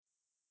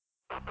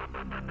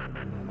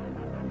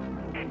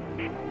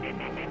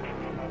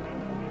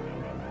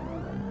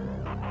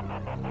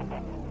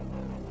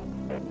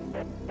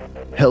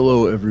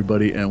Hello,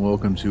 everybody, and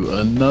welcome to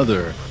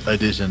another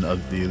edition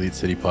of the Elite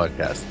City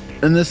Podcast.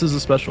 And this is a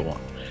special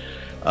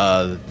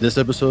one. This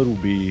episode will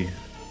be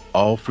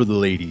all for the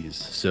ladies.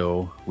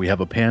 So we have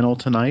a panel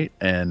tonight,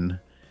 and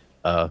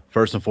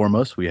first and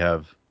foremost, we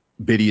have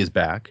Biddy is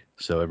back.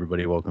 So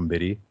everybody, welcome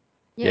Biddy.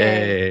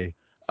 Yay.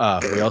 Yay!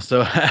 We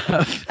also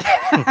have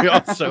we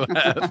also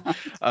have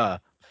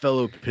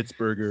fellow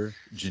Pittsburgher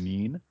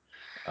Janine.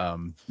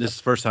 This is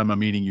the first time I'm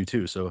meeting you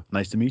too, so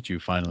nice to meet you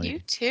finally. You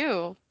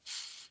too.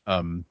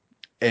 Um,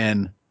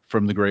 and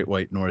from the Great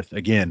White North,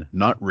 again,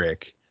 not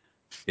Rick,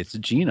 it's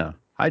Gina.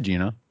 Hi,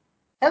 Gina.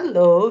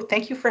 Hello,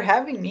 thank you for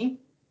having me.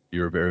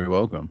 You're very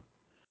welcome.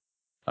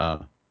 Uh,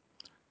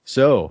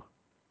 so,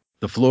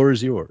 the floor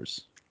is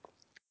yours.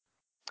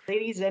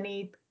 Ladies,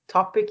 any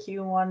topic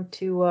you want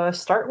to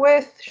start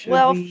with? Should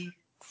Well, we?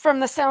 from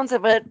the sounds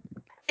of it,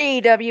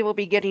 AEW will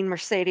be getting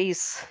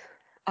Mercedes.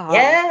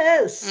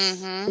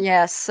 Yes! Mm-hmm.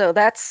 Yes, so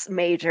that's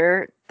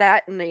major.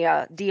 That and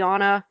the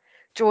Deanna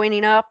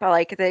joining up,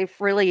 like they've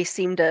really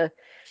seemed to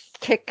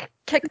kick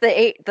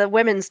the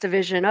women's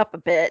division up a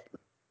bit.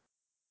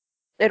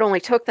 It only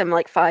took them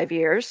like 5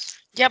 years.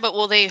 Yeah, but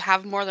will they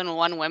have more than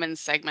one women's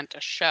segment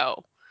to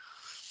show?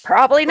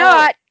 Probably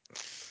Well,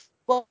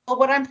 not.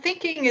 what I'm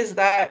thinking is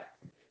that,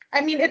 I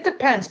mean, it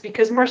depends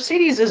because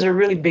Mercedes is a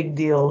really big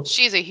deal.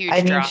 She's a I huge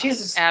mean, draw.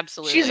 she's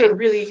Absolutely. a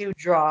really huge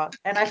draw,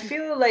 and I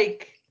feel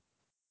like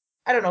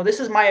I don't know. This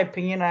is my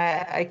opinion.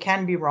 I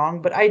can be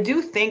wrong, but I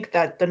do think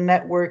that the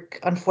network,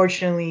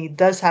 unfortunately,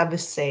 does have a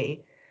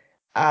say.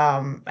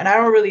 And I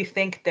don't really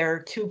think they're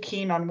too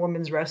keen on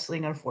women's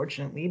wrestling,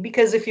 unfortunately,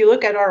 because if you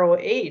look at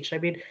ROH, I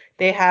mean,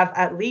 they have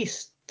at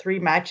least 3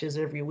 matches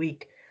every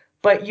week.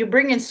 But you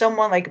bring in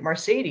someone like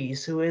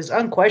Mercedes, who is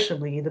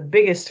unquestionably the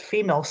biggest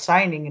female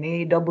signing in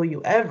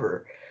AEW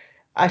ever.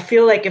 I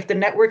feel like if the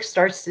network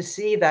starts to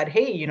see that,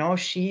 hey,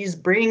 she's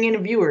bringing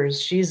in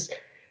viewers, she's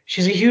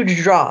a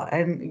huge draw,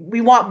 and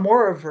we want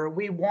more of her.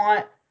 We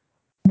want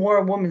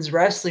more women's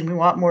wrestling. We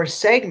want more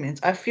segments.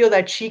 I feel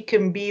that she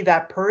can be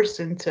that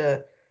person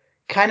to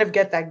kind of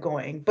get that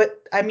going.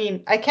 But I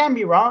mean, I can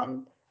be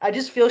wrong. I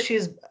just feel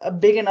she's a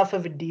big enough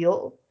of a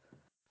deal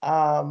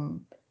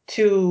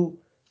to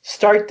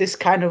start this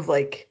kind of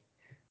like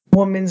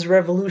women's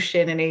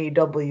revolution in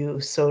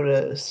AEW, so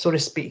to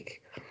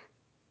speak.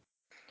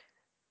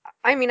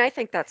 I mean, I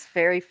think that's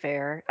very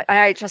fair.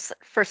 I just,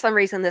 for some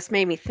reason, this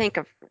made me think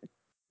of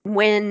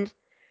when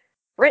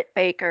Britt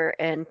Baker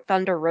and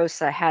Thunder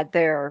Rosa had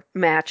their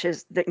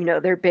matches, that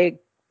their big,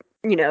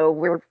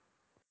 where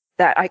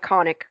that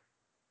iconic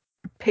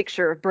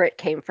picture of Britt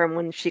came from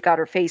when she got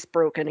her face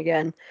broken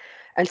again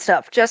and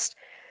stuff. Just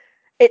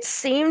it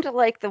seemed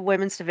like the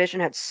women's division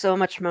had so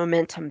much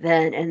momentum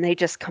then, and they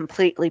just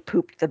completely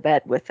pooped the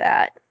bed with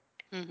that.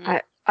 Mm-hmm.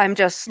 I'm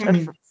just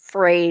Mhm.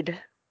 afraid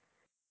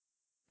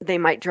they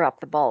might drop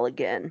the ball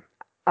again.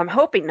 I'm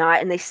hoping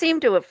not, and they seem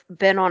to have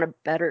been on a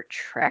better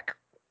track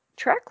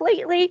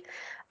lately.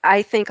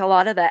 I think a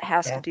lot of that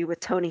has to Yeah. do with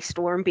Tony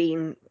Storm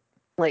being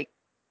like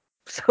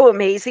so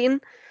amazing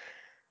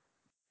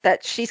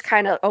that she's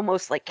kind of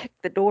almost like kick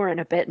the door in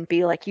a bit and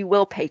be like, you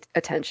will pay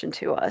attention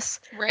to us.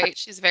 Right.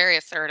 She's very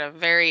assertive,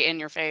 very in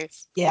your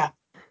face. Yeah.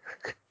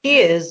 He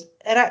is.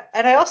 And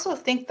I also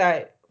think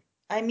that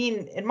I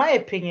mean, in my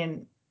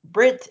opinion,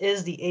 Britt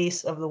is the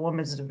ace of the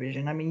women's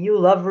division. I mean, you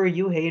love her,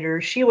 you hate her.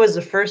 She was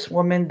the first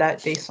woman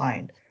that they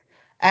signed.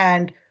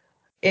 And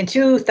in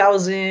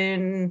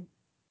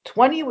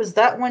 2020 was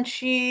that when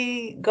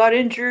she got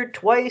injured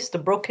twice, the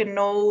broken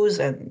nose,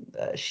 and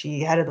she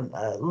had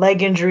a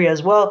leg injury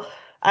as well.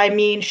 I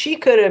mean, she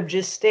could have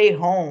just stayed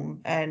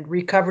home and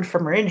recovered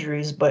from her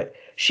injuries, but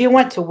she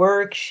went to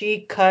work.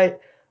 She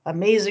cut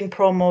amazing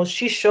promos.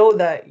 She showed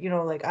that,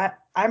 like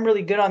I'm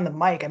really good on the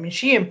mic. I mean,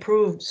 she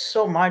improved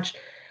so much.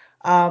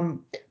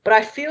 But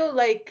I feel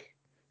like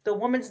the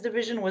women's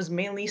division was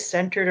mainly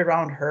centered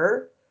around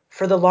her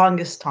for the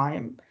longest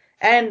time.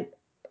 And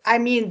I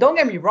mean, don't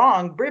get me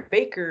wrong, Britt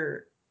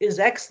Baker is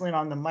excellent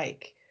on the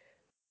mic.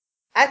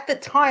 At the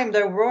time,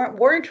 there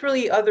weren't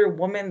really other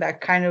women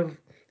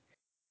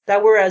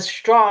that were as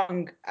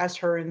strong as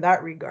her in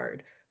that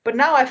regard. But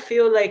now I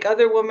feel like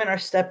other women are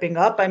stepping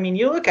up. I mean,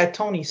 you look at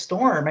Tony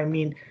Storm. I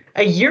mean,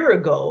 a year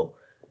ago,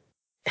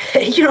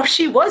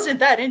 she wasn't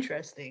that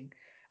interesting.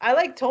 I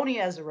like Tony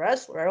as a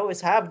wrestler. I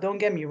always have, don't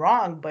get me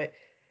wrong, but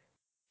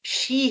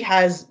she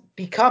has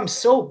become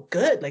so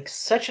good, like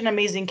such an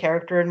amazing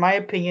character, in my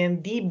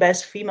opinion, the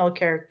best female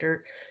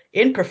character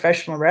in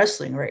professional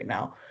wrestling right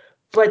now.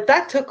 But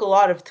that took a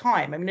lot of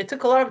time. I mean, it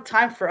took a lot of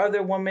time for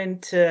other women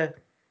to,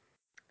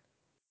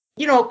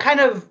 kind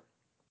of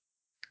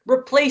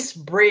replace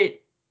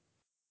Brit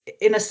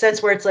in a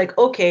sense where it's like,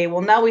 okay,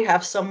 well, now we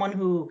have someone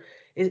who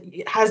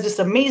has this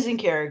amazing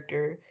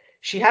character.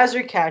 She has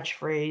her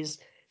catchphrase.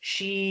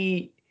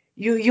 She,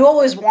 you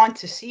always want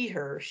to see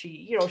her.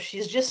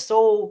 She's just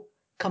so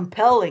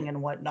compelling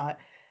and whatnot.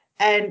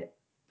 And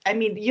I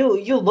mean,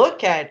 you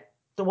look at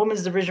the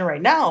women's division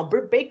right now,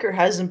 Britt Baker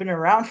hasn't been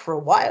around for a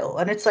while,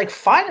 and it's like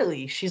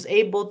finally she's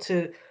able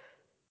to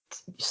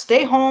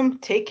stay home,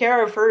 take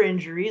care of her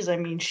injuries. I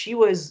mean, she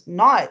was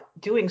not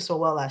doing so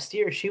well last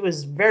year. She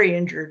was very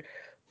injured,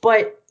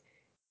 but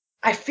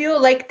I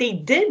feel like they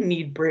did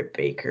need Britt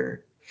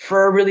Baker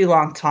for a really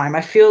long time.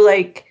 I feel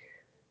like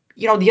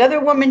the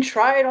other woman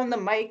tried on the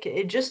mic.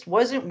 It just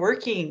wasn't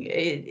working.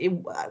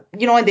 And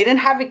they didn't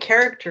have a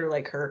character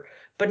like her.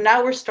 But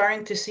now we're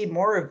starting to see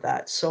more of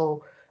that.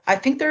 So I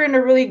think they're in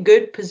a really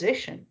good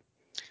position.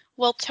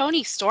 Well,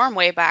 Toni Storm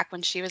way back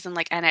when she was in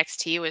like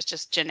NXT was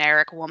just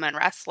generic woman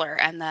wrestler,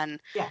 and then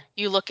Yeah.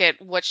 you look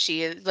at what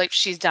she is like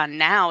she's done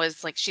now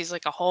is like she's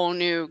like a whole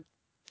new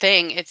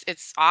thing.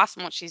 It's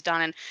awesome what she's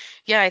done. And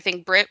yeah, I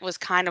think Britt was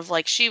kind of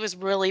like she was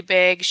really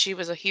big. She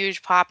was a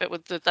huge pop. It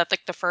was that's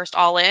like the first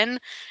All In,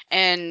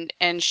 and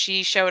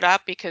she showed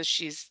up because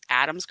she's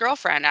Adam's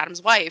girlfriend,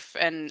 Adam's wife,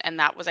 and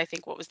that was I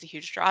think what was the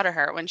huge draw to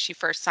her when she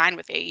first signed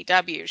with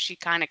AEW. She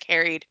kind of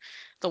carried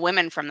the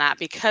women from that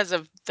because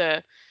of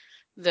the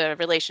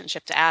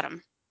relationship to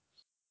Adam.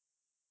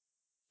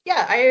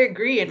 Yeah, I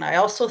agree. And I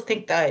also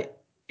think that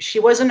she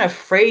wasn't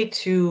afraid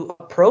to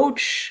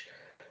approach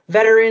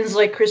veterans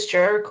like Chris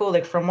Jericho.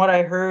 Like, from what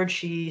I heard,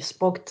 she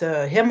spoke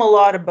to him a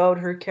lot about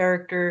her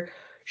character.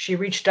 She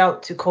reached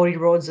out to Cody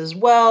Rhodes as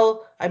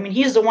well. I mean,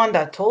 he's the one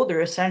that told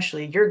her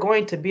essentially, you're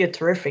going to be a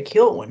terrific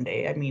heel one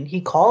day. I mean,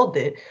 he called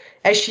it.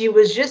 And she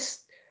was just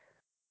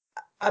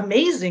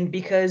amazing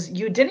because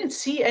you didn't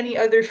see any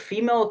other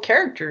female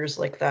characters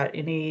like that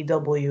in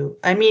AEW.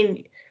 I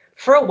mean,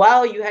 for a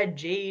while you had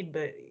Jade,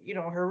 but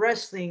her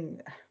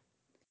wrestling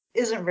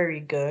isn't very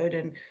good,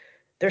 and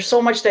there's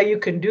so much that you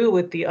can do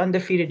with the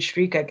undefeated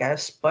streak, I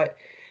guess. But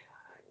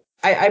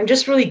I'm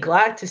just really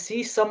glad to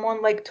see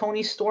someone like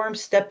Tony Storm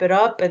step it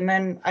up, and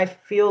then I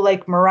feel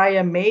like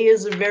Mariah May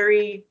is a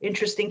very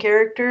interesting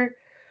character.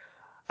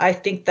 I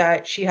think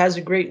that she has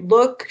a great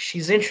look.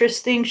 She's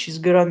interesting. She's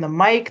good on the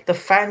mic. The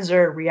fans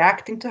are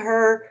reacting to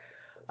her.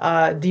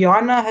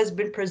 Diana has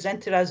been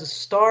presented as a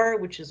star,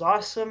 which is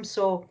awesome.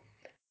 So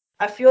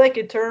I feel like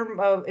in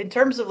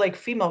terms of like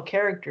female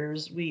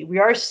characters, we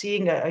are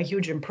seeing a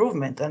huge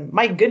improvement. And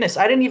my goodness,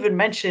 I didn't even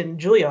mention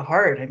Julia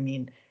Hart. I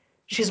mean,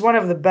 she's one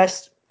of the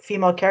best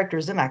female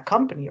characters in that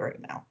company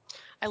right now.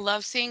 I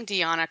love seeing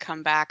Deanna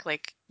come back,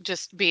 like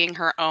just being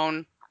her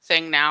own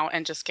thing now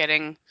and just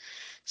getting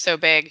so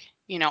big,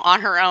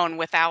 on her own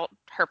without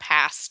her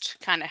past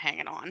kind of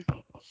hanging on.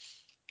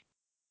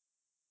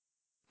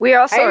 We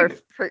also are.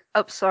 I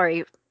Oh,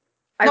 sorry.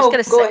 I was No,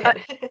 going to go say,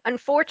 ahead.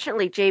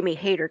 unfortunately, Jamie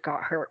Hayter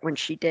got hurt when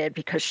she did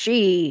because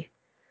she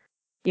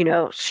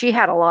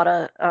had a lot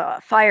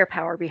of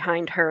firepower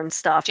behind her and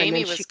stuff, and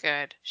then Jamie was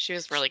good. She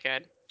was really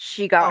good.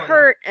 she got Oh yeah.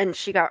 hurt, and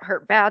she got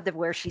hurt bad to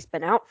where she's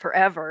been out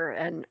forever,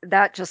 and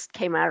that just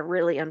came at a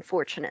really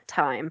unfortunate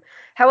time.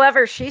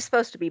 However, she's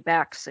supposed to be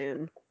back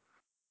soon,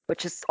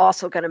 which is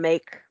also going to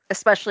make,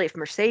 especially if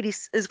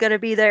Mercedes is going to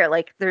be there,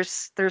 like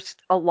there's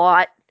a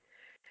lot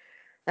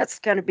that's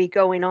going to be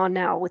going on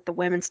now with the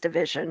women's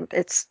division.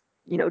 It's,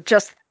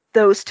 just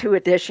those two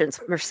additions,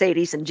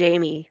 Mercedes and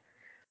Jamie,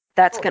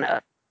 that's Oh going yeah.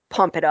 to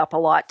pump it up a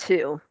lot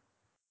too.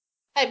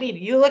 I mean,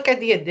 you look at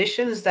the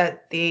additions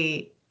that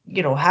they,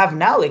 have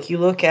now. Like, you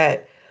look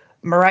at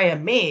Mariah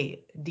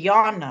May,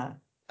 Diana,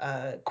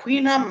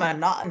 Queen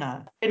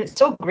Manana, and it's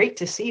so great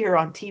to see her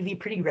on TV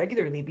pretty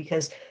regularly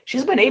because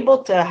she's been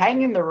able to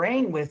hang in the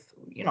ring with,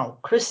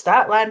 Chris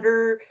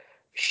Statlander,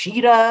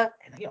 Sheeta.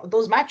 And,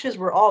 those matches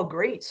were all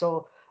great.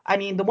 So, I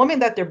mean, the women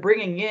that they're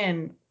bringing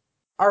in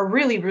are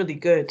really, really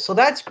good. So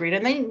that's great.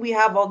 And then we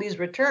have all these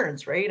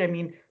returns, right? I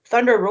mean,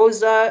 Thunder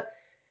Rosa,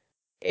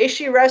 is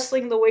she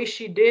wrestling the way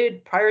she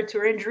did prior to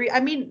her injury? I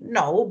mean,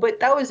 no, but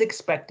that was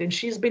expected.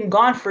 She's been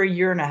gone for a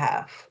year and a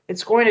half.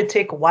 It's going to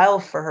take a while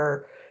for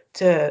her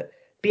to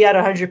be at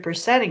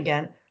 100%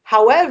 again.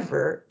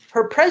 However,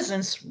 her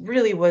presence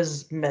really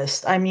was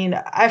missed. I mean,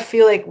 I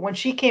feel like when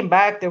she came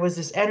back, there was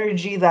this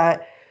energy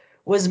that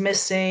was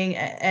missing,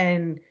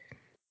 and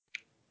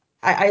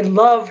I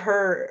love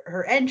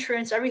her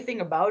entrance.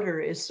 Everything about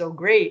her is so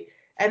great.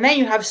 And then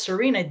you have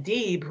Serena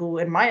Deeb, who,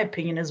 in my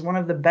opinion, is one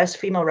of the best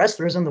female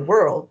wrestlers in the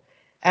world.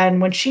 And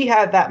when she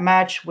had that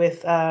match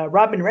with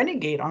Robin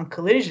Renegade on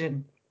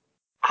Collision,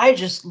 I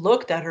just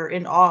looked at her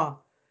in awe.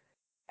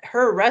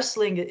 Her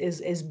wrestling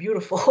is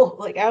beautiful.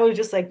 Like, I was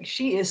just like,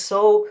 she is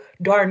so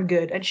darn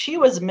good, and she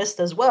was missed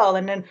as well.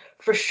 And then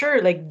for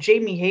sure, like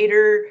Jamie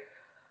Hayter,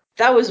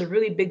 that was a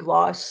really big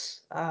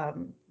loss.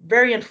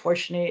 Very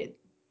unfortunate,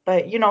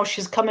 but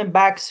she's coming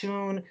back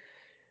soon,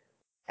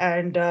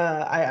 and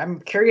I'm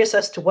curious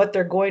as to what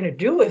they're going to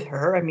do with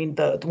her. I mean,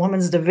 the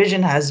women's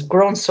division has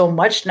grown so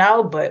much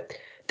now, but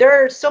there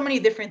are so many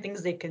different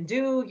things they can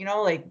do.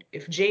 Like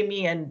if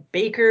Jamie and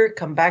Baker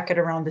come back at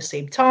around the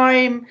same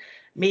time,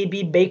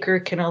 maybe Baker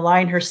can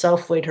align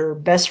herself with her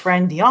best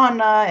friend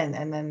Diana,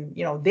 and then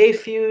they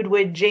feud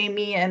with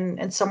Jamie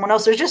and someone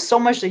else. There's just so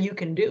much that you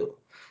can do.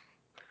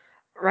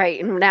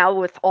 Right, and now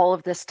with all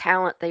of this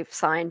talent they've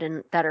signed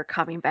and that are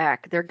coming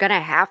back, they're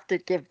gonna have to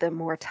give them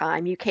more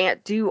time. You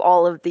can't do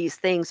all of these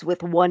things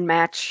with one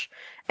match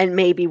and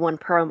maybe one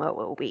promo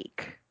a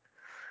week.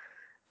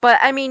 But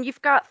I mean,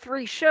 you've got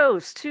 3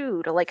 shows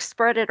too to like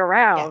spread it Yeah.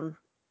 around.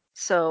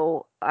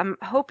 So I'm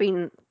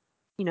hoping,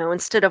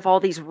 instead of all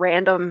these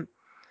random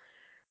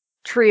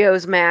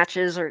trios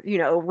matches or,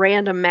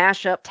 random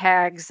mashup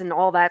tags and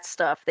all that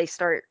stuff, they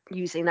start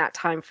using that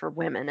time for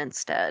women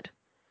instead.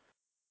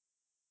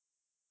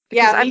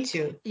 Yeah, Because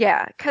me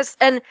too.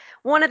 and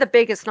one of the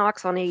biggest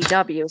knocks on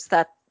AEW is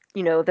that,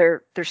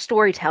 their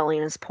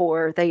storytelling is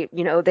poor. They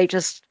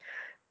just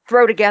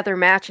throw together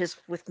matches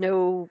with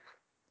no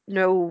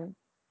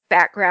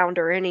background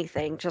or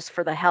anything just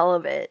for the hell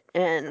of it.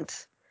 And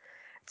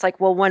it's like,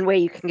 well, one way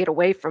you can get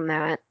away from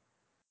that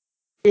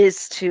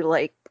is to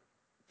like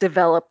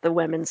develop the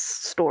women's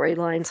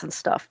storylines and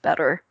stuff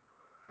better.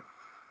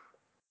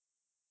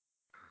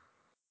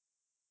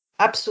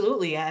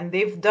 Absolutely, and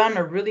they've done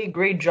a really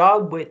great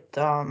job with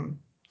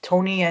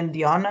Tony and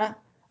Diana.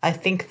 I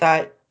think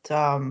that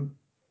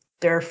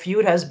their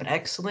feud has been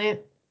excellent.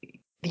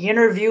 The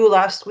interview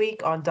last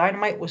week on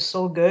Dynamite was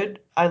so good.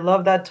 I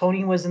love that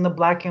Tony was in the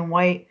black and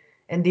white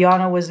and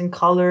Diana was in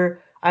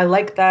color. I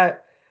like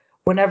that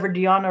whenever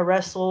Diana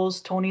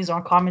wrestles, Tony's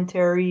on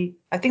commentary.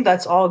 I think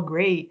that's all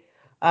great.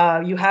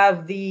 You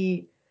have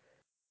the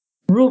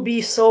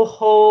Ruby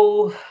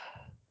Soho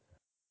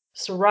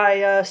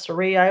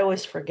Soraya, I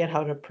always forget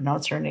how to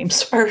pronounce her name,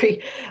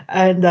 sorry,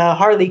 and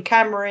Harley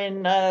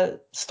Cameron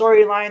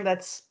storyline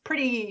that's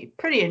pretty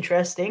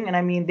interesting, and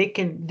I mean they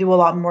can do a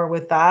lot more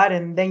with that.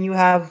 And then you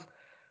have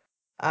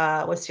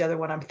what's the other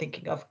one I'm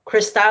thinking of?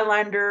 Chris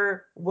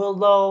Statlander,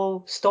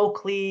 Willow,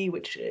 Stokely,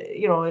 which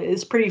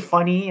is pretty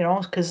funny,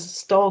 because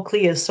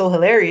Stokely is so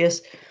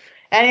hilarious,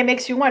 and it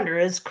makes you wonder: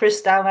 is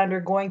Chris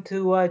Statlander going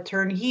to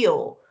turn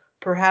heel?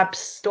 Perhaps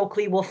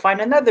Stokely will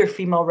find another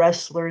female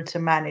wrestler to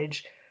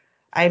manage.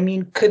 I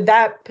mean, could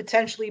that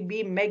potentially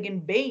be Megan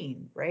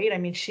Bain, right? I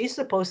mean, she's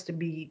supposed to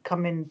be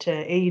coming to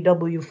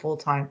AEW full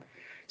time.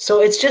 So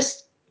it's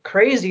just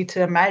crazy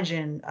to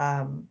imagine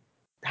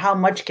how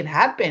much can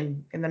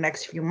happen in the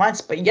next few months.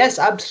 But yes,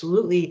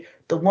 absolutely,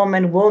 the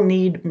woman will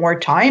need more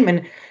time.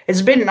 And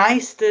it's been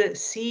nice to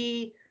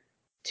see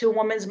two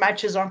women's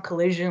matches on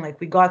Collision. Like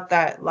we got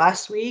that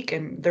last week,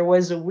 and there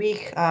was a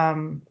week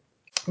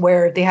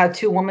where they had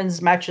two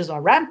women's matches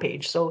on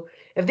Rampage. So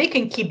if they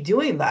can keep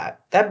doing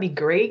that, that'd be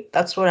great.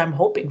 That's what I'm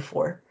hoping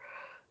for.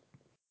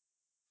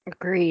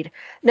 Agreed.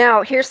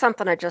 Now, here's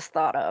something I just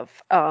thought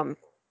of.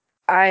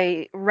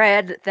 I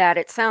read that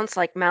it sounds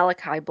like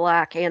Malachi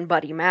Black and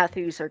Buddy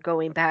Matthews are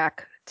going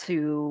back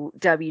to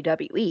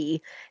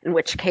WWE, in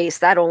which case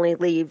that only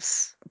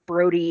leaves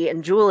Brody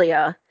and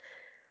Julia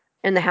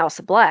in the House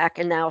of Black,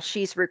 and now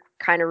she's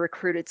kind of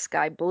recruited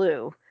Sky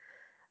Blue.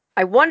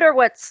 I wonder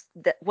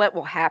what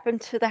will happen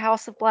to the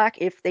House of Black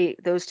if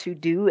those two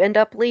do end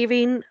up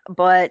leaving.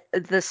 But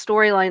the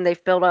storyline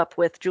they've built up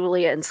with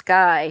Julia and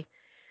Sky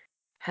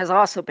has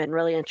also been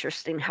really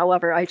interesting.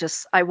 However,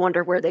 I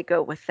wonder where they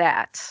go with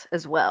that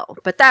as well.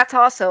 But that's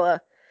also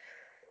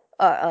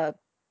a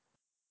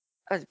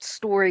a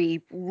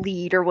story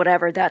lead or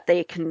whatever that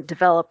they can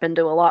develop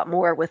into a lot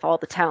more with all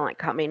the talent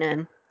coming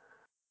in.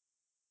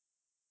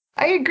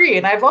 I agree,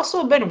 and I've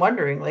also been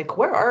wondering, like,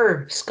 where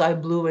are Sky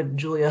Blue and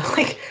Julia?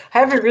 Like, I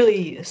haven't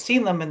really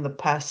seen them in the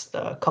past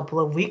couple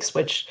of weeks,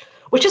 which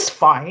is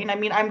fine. I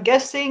mean, I'm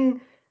guessing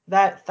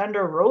that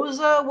Thunder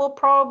Rosa will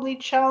probably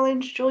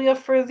challenge Julia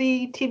for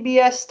the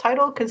TBS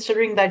title,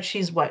 considering that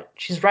she's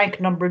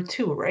ranked number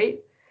 2, right?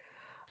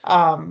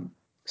 Um,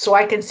 so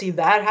I can see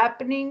that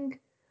happening.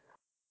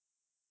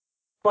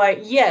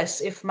 But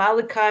yes, if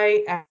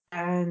Malachi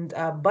and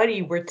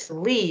Buddy were to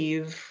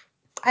leave,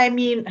 I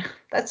mean,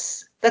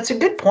 that's a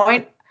good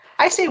point.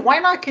 I say why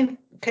not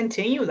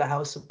continue the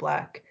House of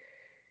Black?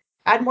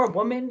 Add more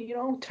women,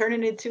 turn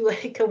it into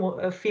like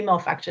a female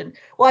faction.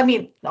 Well, I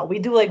mean, no, we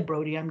do like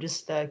Brody. I'm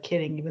just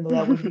kidding, even though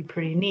that would be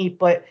pretty neat.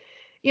 But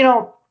you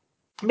know,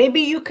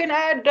 maybe you can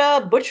add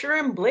Butcher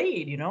and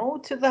Blade,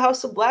 to the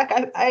House of Black.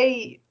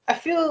 I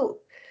feel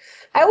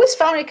I always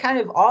found it kind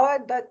of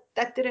odd that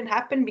that didn't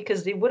happen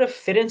because they would have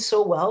fit in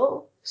so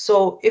well.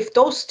 So if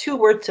those two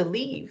were to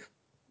leave,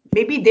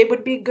 maybe they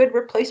would be good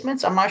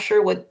replacements. I'm not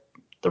sure what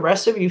the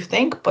rest of you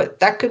think, but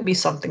that could be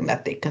something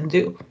that they can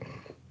do.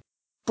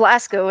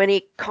 Blasco,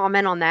 any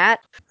comment on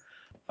that?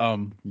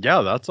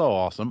 Yeah, that's all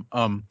awesome.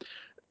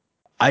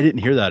 I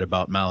didn't hear that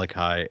about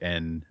Malachi,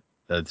 and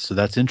so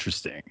that's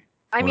interesting.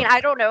 I mean, Well,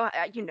 I don't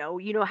know.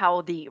 You know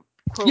how the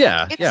quote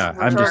yeah, It's yeah. I'm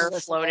rumor rumor just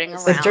was floating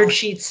The dirt around.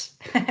 sheets.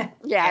 yeah, the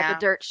Yeah.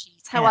 dirt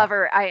sheets. Yeah.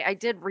 However, I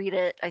did read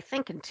it, I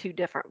think, in two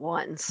different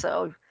ones.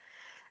 So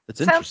it's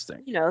sounds,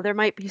 interesting. there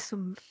might be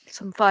some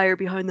fire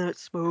behind that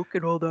smoke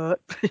and all that.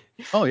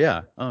 Oh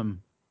yeah.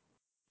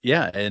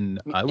 Yeah, and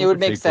I mean, I it would would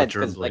make take sense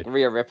Butcher and because like Blade.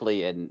 Rhea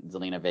Ripley and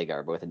Zelina Vega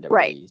are both in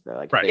Right. WWE, so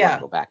like if Right. they want to Yeah.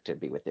 go back to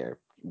be with their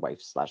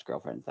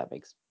wife/girlfriends, that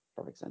makes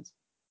perfect sense.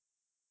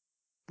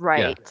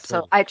 Yeah, Right.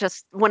 So totally. I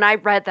just when I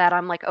read that,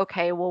 I'm like,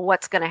 okay, well,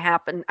 what's going to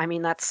happen? I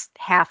mean, that's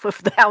half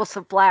of the House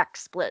of Black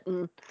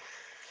splitting,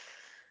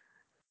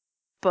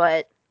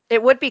 but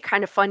it would be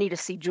kind of funny to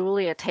see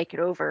Julia take it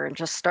over and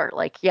just start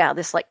like, yeah,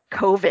 this like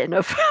coven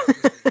of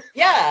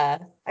Yeah,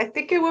 I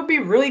think it would be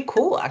really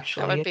cool, That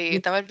actually. would be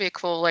that would be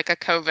cool, like a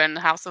coven,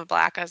 House of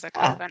Black as a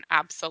Yeah. coven.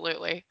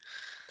 Absolutely.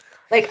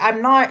 Like,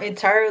 I'm not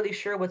entirely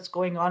sure what's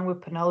going on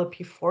with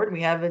Penelope Ford.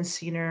 We haven't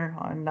seen her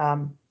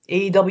on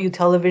AEW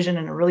television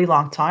in a really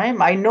long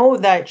time. I know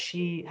that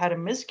she had a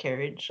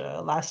miscarriage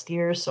last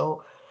year,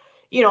 so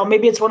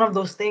maybe it's one of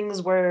those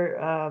things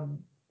where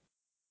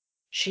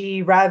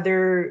she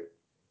rather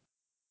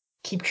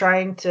keep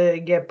trying to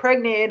get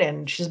pregnant,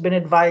 and she's been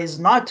advised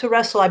not to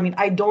wrestle. I mean,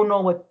 I don't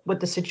know what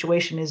the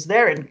situation is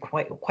there, and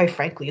quite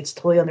frankly, it's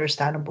totally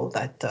understandable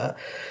that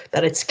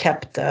it's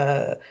kept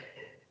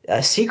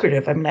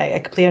secretive. I mean, I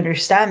completely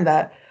understand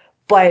that.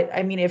 But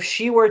I mean, if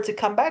she were to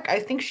come back, I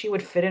think she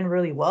would fit in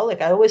really well.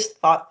 Like, I always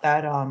thought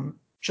that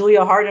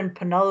Julia Hart and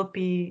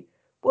Penelope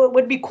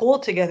would be cool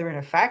together in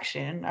a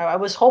faction. I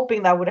was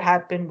hoping that would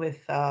happen with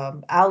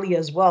Ali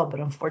as well, but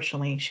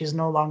unfortunately, she's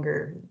no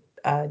longer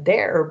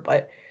there.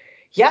 But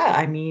yeah,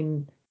 I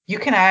mean, you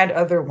can add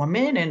other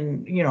women,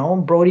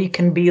 and Brody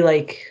can be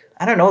like,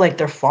 I don't know, like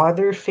their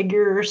father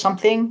figure or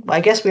something. I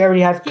guess we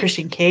already have he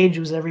Christian Cage,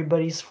 who's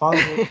everybody's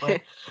father,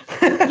 but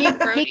he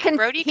can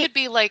Brody he could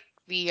be like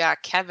the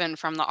Kevin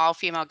from the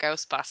all-female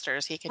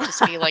Ghostbusters. He could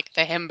just be like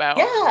the himbo.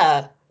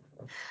 yeah.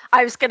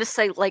 I was going to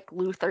say like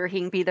Luther, he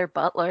can be their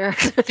butler.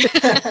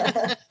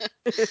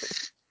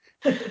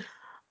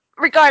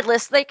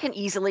 Regardless, they can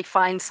easily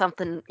find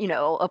something,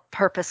 a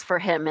purpose for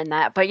him in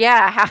that. But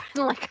yeah,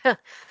 having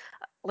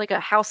like a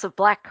House of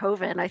Black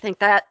Coven, I think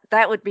that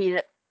would be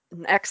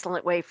an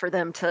excellent way for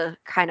them to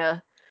kind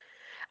of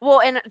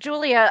well, and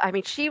Julia, I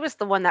mean, she was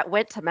the one that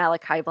went to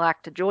Malachi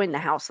Black to join the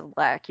House of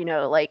Black,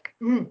 like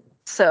Mm,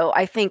 so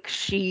I think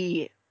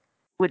she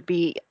would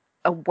be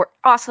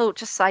also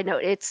just side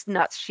note, it's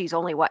nuts. She's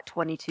only what,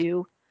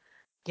 22,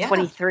 yeah.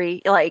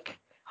 23? Like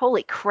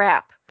holy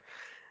crap.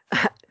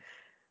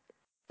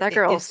 That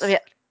girl's It's yeah,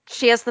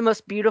 she has the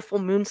most beautiful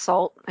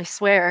moonsault, I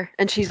swear,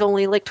 and she's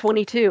only like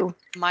 22.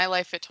 My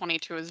life at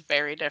 22 is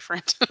very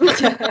different.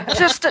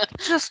 Just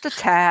a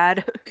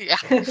tad. Yeah.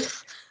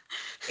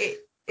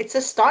 it's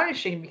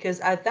astonishing because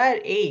at that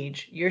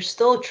age, you're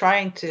still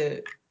trying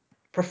to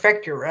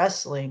perfect your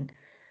wrestling.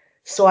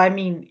 So I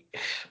mean,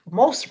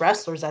 most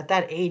wrestlers at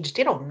that age,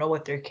 they don't know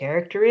what their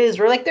character is,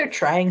 or like they're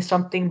trying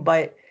something,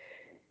 but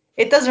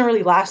it doesn't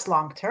really last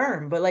long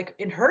term. But like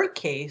in her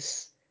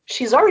case,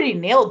 she's already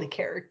nailed the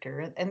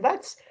character, and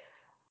that's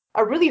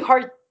a really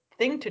hard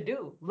thing to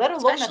do, let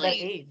alone at that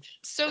Especially age.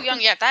 so young,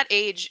 yeah, at that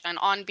age and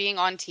on being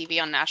on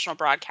TV on national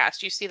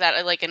broadcast, you see that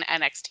at like an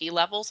NXT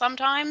level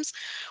sometimes,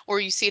 or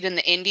you see it in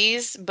the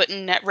indies, but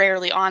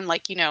rarely on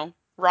like,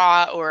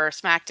 Raw or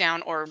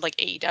SmackDown or like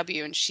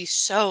AEW. And she's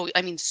so,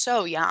 I mean,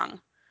 so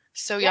young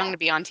Yeah, to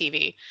be on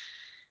TV.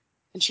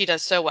 And she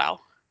does so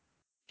well.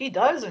 she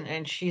does,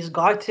 and she's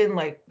gotten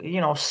like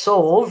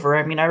so over.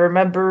 I mean, I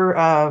remember,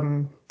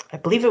 I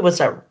believe it was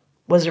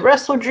it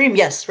Wrestle Dream?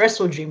 Yes,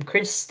 Wrestle Dream.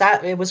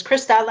 It was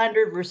Chris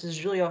Statlander versus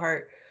Julia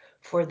Hart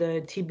for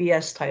the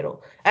TBS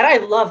title, and I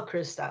love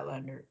Chris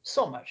Statlander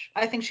so much.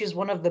 I think she's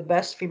one of the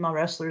best female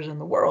wrestlers in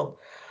the world.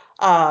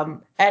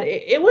 And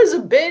it was a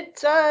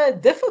bit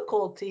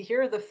difficult to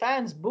hear the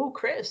fans boo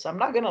Chris. I'm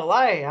not gonna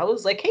lie. I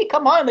was like, hey,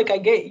 come on, like I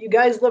get you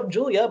guys love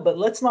Julia, but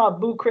let's not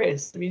boo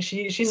Chris. I mean,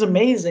 she's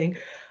amazing.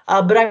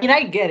 But I mean,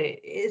 I get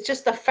it. It's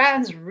just the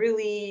fans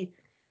really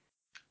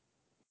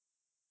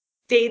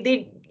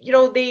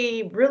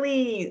they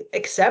really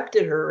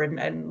accepted her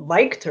and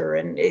liked her,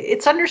 and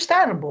it's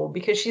understandable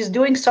because she's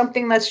doing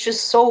something that's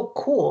just so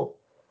cool.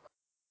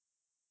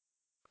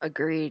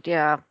 Agreed,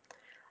 yeah.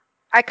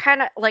 I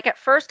kind of like at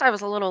first I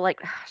was a little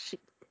like she,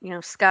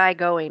 Sky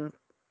going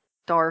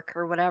dark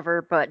or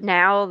whatever, but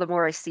now the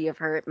more I see of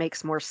her, it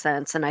makes more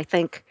sense, and I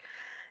think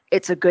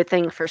it's a good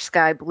thing for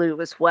Sky Blue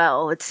as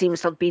well. It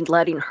seems to be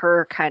letting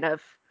her kind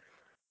of,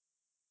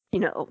 you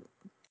know,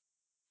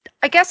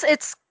 I guess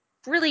it's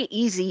really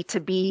easy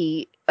to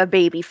be a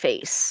baby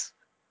face.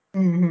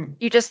 Hmm.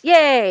 You just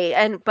yay,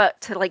 and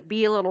but to like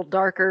be a little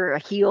darker, a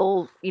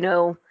heel,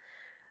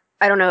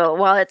 I don't know.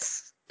 While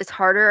it's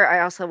harder,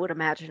 I also would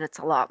imagine it's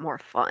a lot more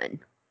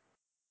fun.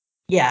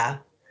 Yeah,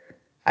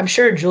 I'm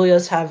sure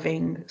Julia's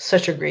having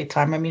such a great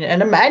time. I mean,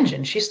 and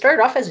imagine she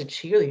started off as a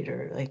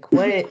cheerleader. Like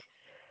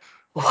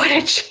what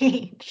a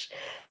change.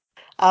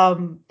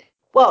 Um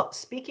well,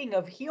 speaking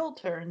of heel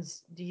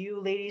turns, do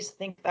you ladies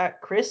think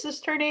that Chris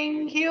is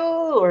turning heel,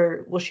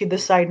 or will she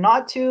decide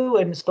not to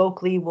and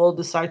Stokely will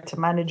decide to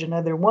manage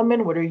another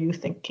woman? What are you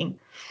thinking?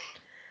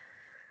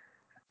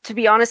 To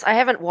be honest, I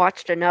haven't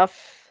watched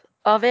enough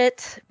of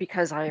it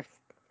because I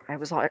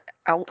was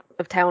out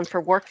of town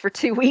for work for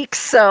 2 weeks,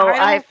 so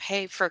I I've don't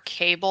pay for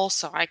cable,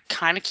 so I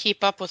kind of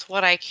keep up with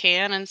what I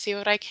can and see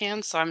what I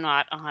can. So I'm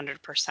not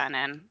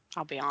 100% in,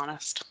 I'll be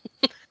honest.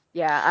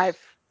 yeah, I've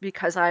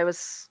because I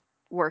was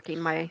working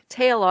my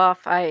tail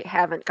off, I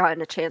haven't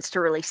gotten a chance to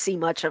really see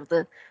much of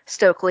the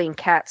Stokely and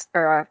Cats.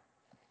 Or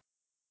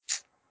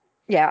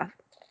yeah,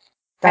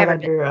 I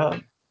haven't.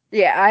 Stylander.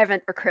 Yeah, I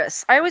haven't. Or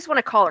Chris. I always want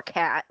to call her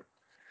Cat,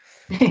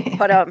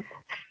 but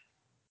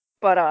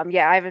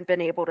yeah, I haven't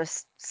been able to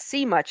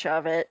see much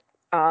of it.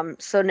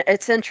 So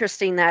it's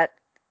interesting that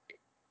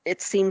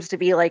it seems to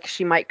be like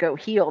she might go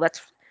heel.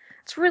 That's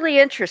it's really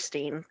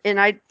interesting, and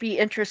I'd be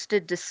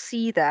interested to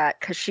see that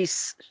because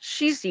she's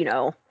she's been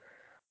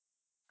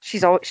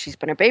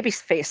a baby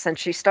face since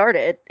she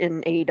started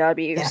in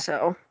AEW. Yeah.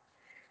 So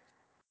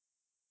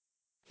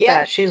Yeah,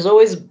 that she's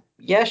always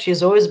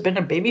been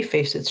a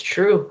babyface. It's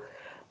true.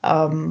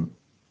 Um,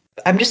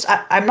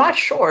 I'm not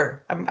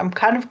sure. I'm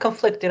kind of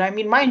conflicted. I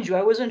mean, mind you,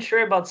 I wasn't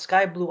sure about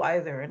Sky Blue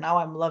either, and now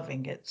I'm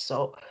loving it.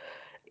 So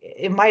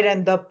it might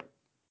end up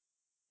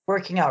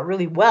working out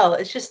really well.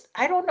 It's just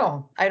I don't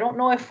know. I don't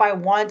know if I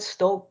want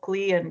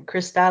Stokely and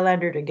Chris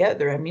Stylander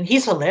together. I mean,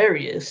 he's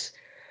hilarious.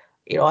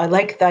 I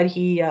like that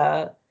he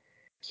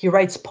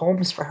writes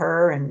poems for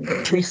her and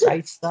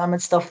recites them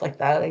and stuff like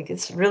that. Like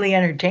it's really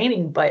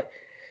entertaining, but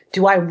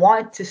do I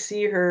want to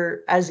see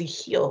her as a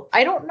heel?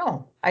 I don't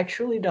know. I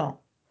truly don't.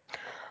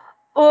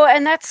 well,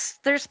 and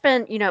there's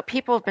been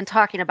people have been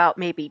talking about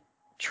maybe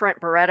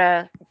Trent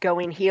Beretta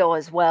going heel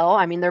as well.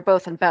 I mean, they're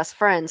both in Best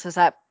Friends. Is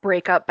that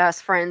break up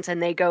best friends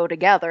and they go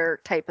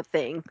together type of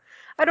thing?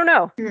 I don't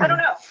know. I don't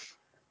know.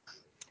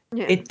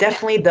 Yeah. It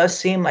definitely does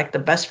seem like the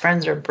best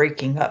friends are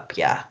breaking up.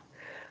 Yeah.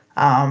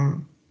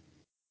 Um,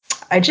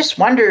 I just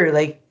wonder,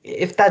 like,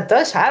 if that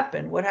does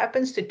happen, what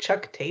happens to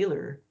Chuck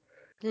Taylor?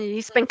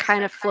 He's been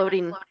kind of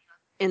floating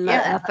in the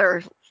Yeah.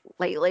 ether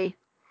lately.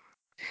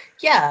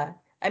 Yeah.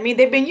 I mean,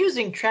 they've been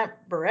using Trent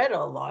Beretta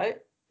a lot,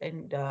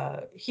 and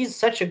he's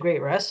such a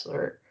great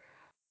wrestler.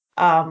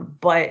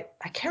 But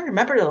I can't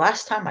remember the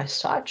last time I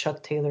saw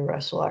Chuck Taylor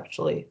wrestle,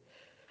 actually.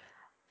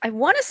 I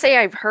want to say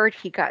I've heard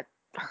he got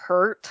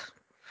hurt,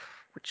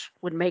 which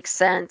would make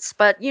sense,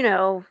 but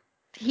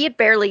he had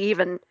barely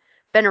even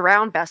been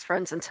around Best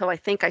Friends until I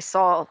think I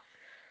saw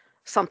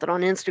something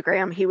on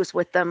Instagram. He was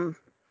with them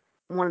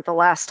one of the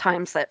last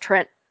times that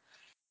Trent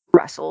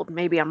wrestled.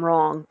 Maybe I'm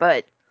wrong,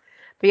 but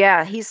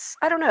yeah, he's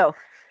I don't know.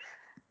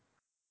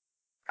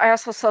 I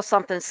also saw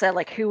something that said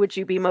like who would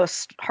you be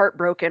most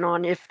heartbroken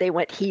on if they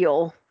went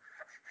heel?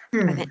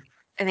 I think Hmm.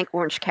 I think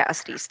Orange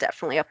Cassidy's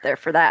definitely up there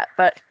for that.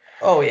 But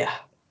Oh, yeah.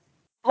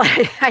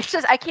 like I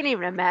can't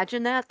even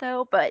imagine that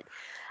though. But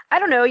I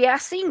don't know. Yeah,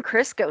 seeing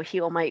Chris go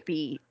heel might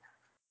be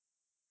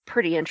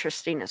pretty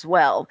interesting as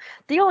well.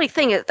 The only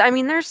thing is, I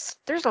mean, there's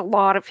a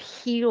lot of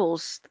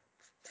heels,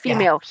 Yeah.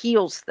 female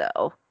heels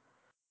though.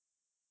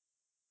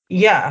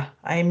 Yeah.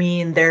 I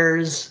mean,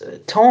 there's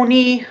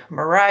Tony,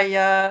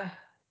 Mariah,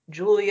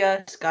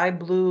 Julia, Sky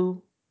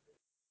Blue.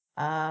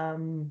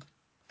 Um,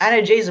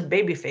 Anna Jay's a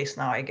babyface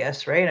now, I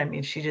guess, right? I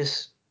mean, she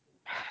just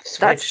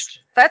That's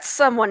switched. that's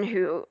someone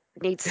who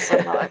needs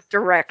some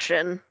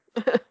direction.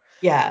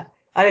 Yeah.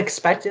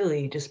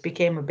 Unexpectedly just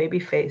became a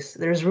babyface.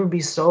 There's Ruby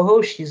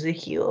Soho, she's a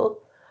heel.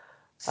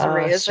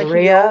 Soraya's a heel.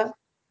 Soraya.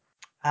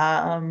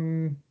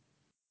 Um,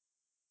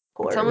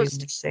 who It's are we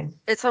almost missing?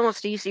 it's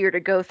almost easier to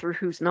go through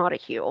who's not a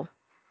heel.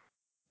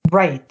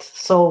 Right.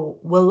 So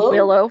Willow,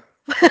 Willow,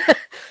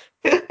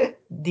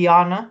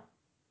 Diana,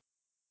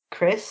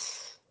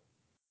 Chris,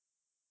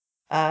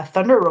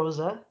 Thunder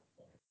Rosa.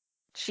 I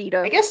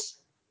Cheetah. guess,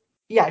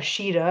 yeah,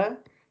 Sheeta.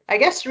 I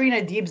guess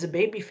Serena Deeb's a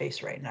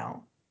babyface right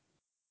now.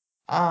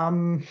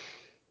 Um,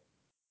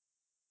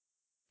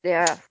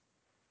 Yeah,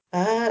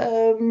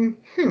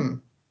 hmm.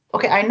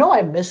 Okay, I know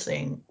I'm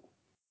missing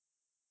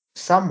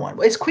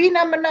someone. Is Queen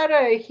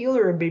Amanada a heel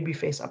or a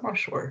babyface? I'm not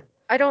sure.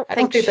 I don't I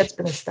don't think. think that's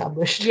been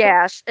established.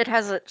 Yeah, it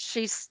has a.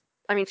 She's.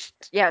 I mean,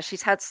 yeah,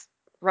 she's had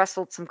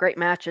wrestled some great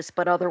matches,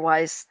 but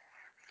otherwise,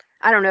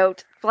 I don't know.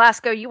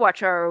 Velasco, you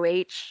watch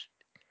ROH,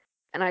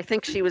 and I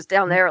think she was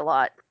down there a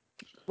lot.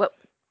 What?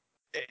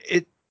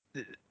 It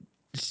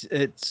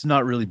it's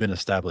not really been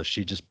established.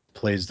 She just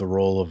plays the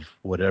role of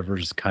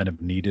whatever's kind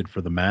of needed for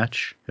the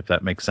match, if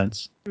that makes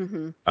sense.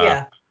 Mm-hmm. Uh,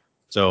 Yeah.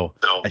 so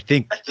I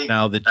think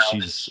now that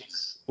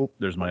she's oh,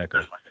 there's my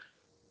echo.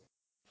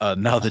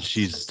 Now that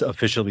she's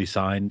officially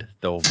signed,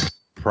 they'll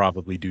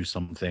probably do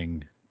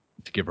something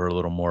to give her a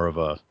little more of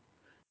a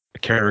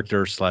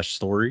character slash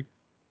story.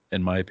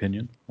 In my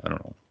opinion, I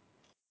don't know.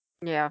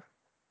 Yeah.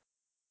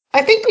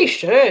 I think they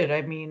should.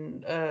 I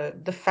mean,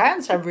 the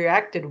fans have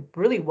reacted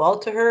really well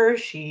to her.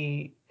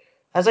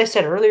 As I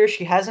said earlier,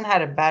 she hasn't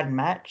had a bad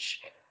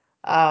match.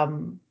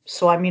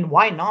 So I mean,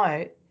 why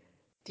not?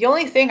 The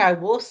only thing I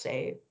will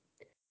say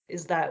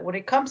is that when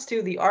it comes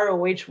to the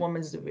ROH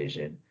women's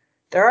division,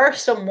 there are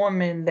some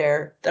women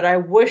there that I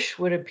wish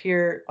would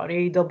appear on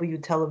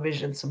AEW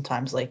television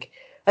sometimes, like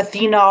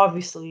Athena,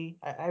 obviously.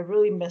 I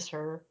really miss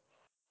her.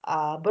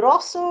 But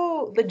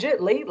also legit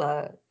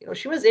Layla.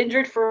 She was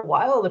injured for a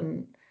while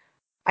and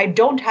I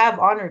don't have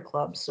Honor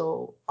Club,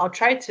 so I'll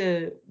try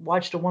to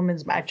watch the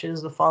women's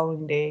matches the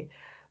following day.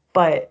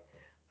 But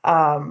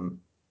um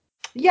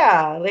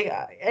yeah,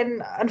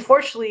 and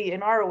unfortunately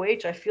in ROH,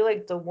 I feel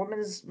like the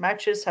women's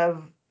matches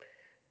have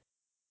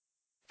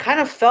kind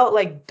of felt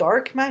like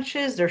dark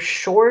matches. They're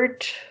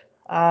short.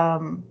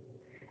 Um,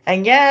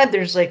 and yeah,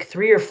 there's like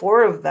 3 or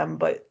 4 of them,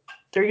 but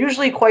they're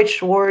usually quite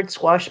short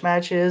squash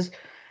matches.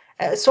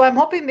 So I'm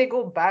hoping they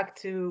go back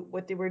to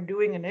what they were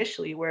doing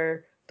initially,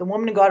 where the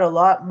woman got a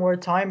lot more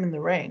time in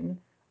the ring.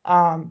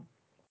 Um,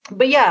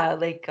 but yeah,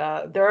 like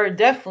there are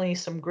definitely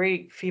some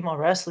great female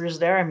wrestlers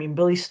there. I mean,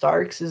 Billy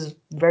Starks is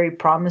very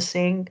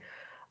promising.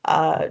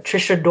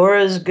 Trisha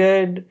Dora is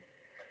good.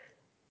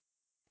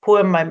 Who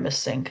am I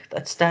missing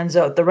that stands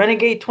out? The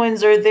Renegade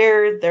Twins are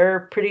there.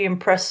 They're pretty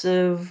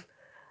impressive.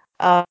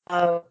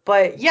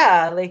 But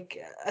yeah, like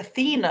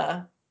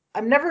Athena,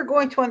 I'm never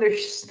going to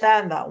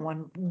understand that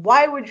one.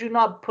 Why would you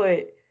not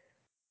put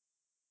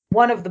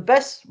one of the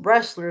best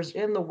wrestlers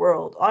in the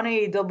world on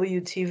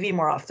AEW TV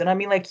more often? I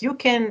mean, like you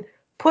can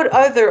put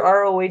other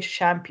ROH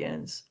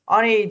champions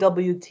on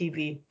AEW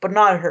TV, but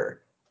not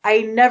her.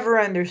 I never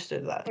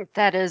understood that.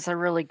 That is a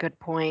really good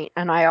point.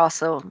 And I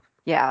also,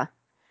 yeah,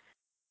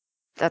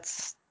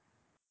 that's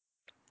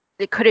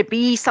could it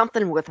be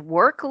something with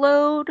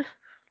workload?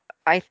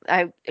 I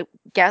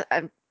get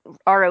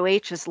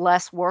ROH is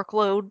less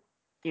workload,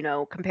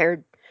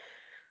 compared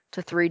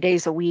to 3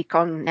 days a week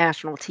on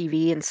national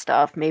TV and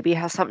stuff. Maybe it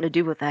has something to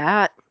do with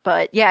that.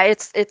 But yeah,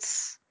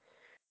 it's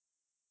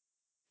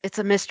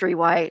a mystery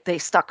why they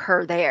stuck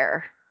her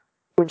there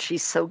when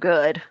she's so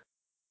good.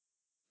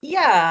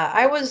 Yeah,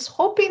 I was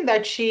hoping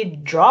that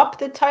she'd drop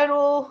the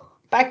title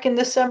back in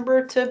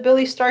December to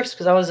Billy Starks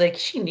because I was like,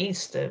 she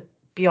needs to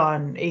be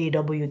on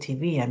AEW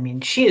TV. I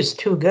mean, she is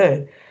too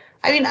good.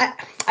 I mean,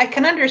 I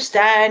can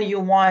understand you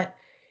want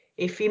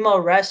a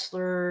female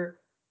wrestler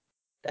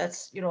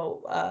that's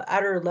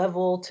at her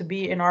level to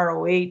be in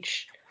ROH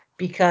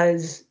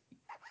because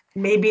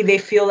maybe they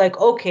feel like,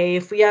 okay,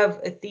 if we have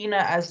Athena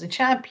as the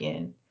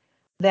champion,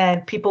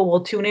 then people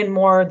will tune in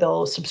more.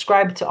 They'll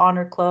subscribe to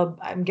Honor Club.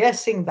 I'm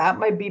guessing that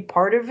might be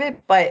part of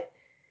it, but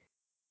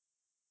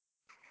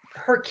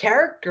her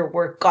character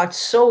work got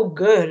so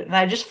good, and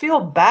I just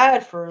feel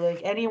bad for like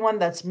anyone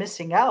that's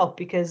missing out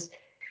because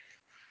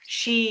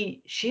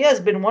she has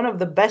been one of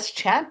the best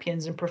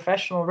champions in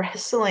professional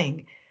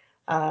wrestling,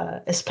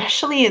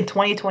 especially in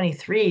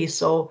 2023.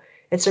 So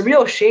it's a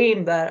real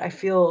shame that I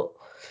feel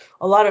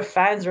a lot of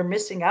fans are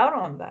missing out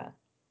on that.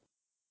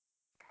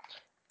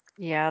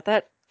 Yeah,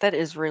 that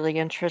is really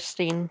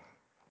interesting.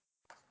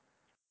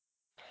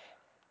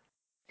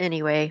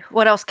 Anyway,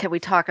 what else can we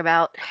talk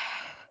about?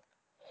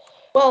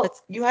 Well,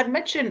 Let's you had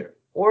mentioned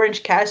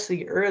Orange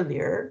Cassidy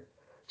earlier.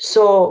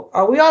 So,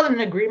 are we all in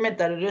agreement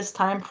that it is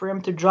time for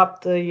him to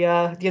drop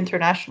the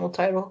international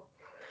title?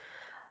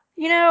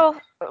 you know,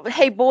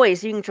 hey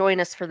boys, you can join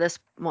us for this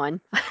one.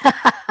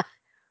 I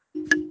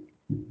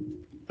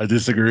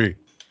disagree.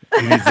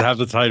 He needs to have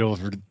the title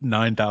for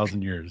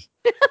 9,000 years.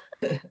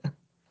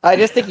 I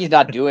just think he's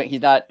not doing.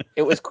 He's not.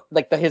 It was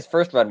like his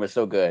first run was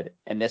so good,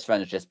 and this run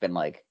has just been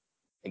like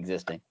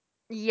existing.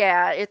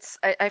 Yeah,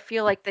 I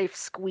feel like they've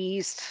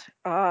squeezed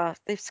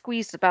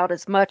about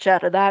as much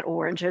out of that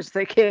orange as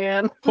they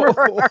can. Boo.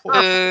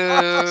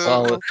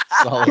 Solid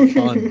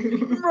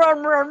pun.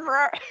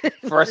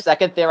 For a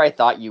second there, I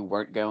thought you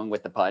weren't going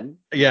with the pun.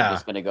 You were Yeah.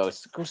 just gonna go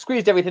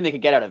squeezed everything they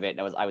could get out of it,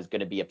 and I was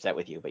gonna be upset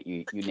with you, but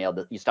you nailed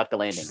it. You stuck the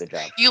landing. Good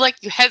job. You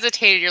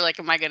hesitated. You're like,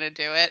 am I gonna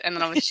do it? And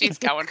then she's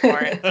going for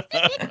it.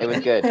 It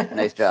was good.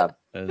 Nice job.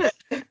 That's,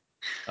 that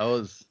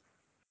was.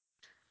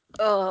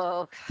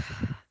 Oh,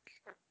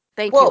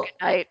 thank you. Good Well,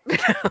 night.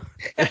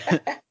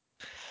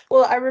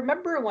 well, I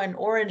remember when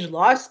Orange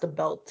lost the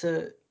belt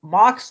to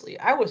Moxley.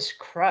 I was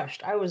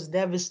crushed. I was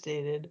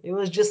devastated. It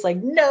was just like,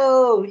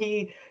 no,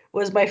 he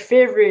was my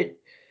favorite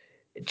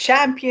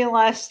champion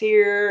last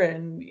year,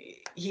 and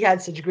he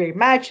had such great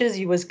matches.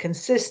 He was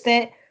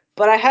consistent.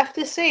 But I have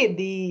to say,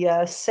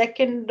 the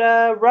second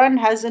run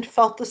hasn't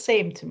felt the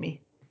same to me.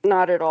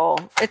 Not at all.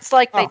 It's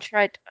like they Oh,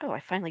 tried. Oh, I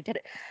finally did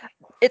it.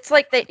 It's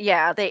like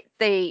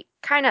they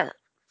kind of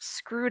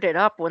screwed it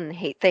up when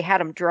they had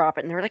him drop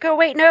it, and they're like, oh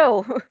wait,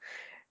 no,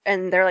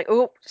 and they're like,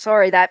 oh,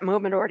 sorry, that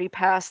moment already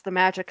passed. The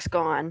magic's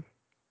gone.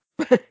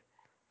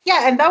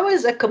 yeah, and that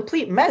was a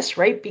complete mess,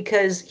 right?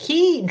 Because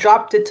he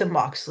dropped it to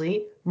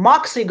Moxley.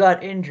 Moxley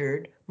got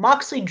injured.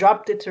 Moxley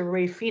dropped it to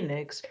Ray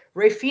Phoenix.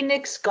 Ray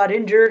Phoenix got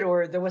injured,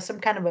 or there was some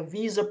kind of a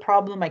visa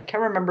problem. I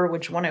can't remember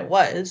which one it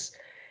was.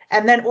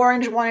 And then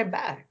Orange won it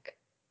back.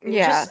 It was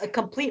Yeah, just a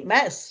complete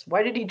mess.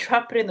 Why did he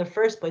drop it in the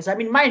first place? I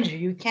mean, mind you,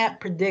 you can't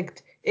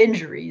predict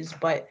injuries,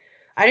 but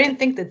I didn't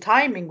think the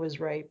timing was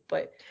right.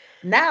 But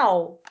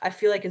now I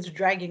feel like it's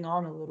dragging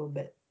on a little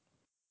bit.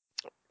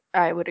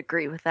 I would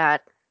agree with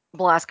that.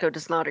 Blasco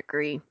does not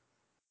agree.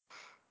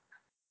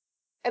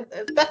 And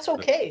that's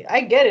okay.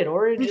 I get it.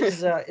 Orange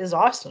is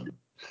awesome.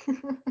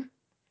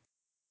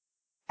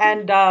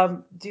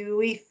 And do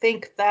we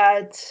think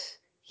that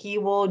he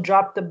will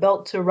drop the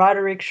belt to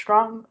Roderick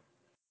Strong?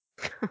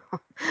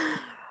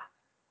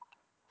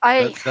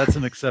 I That's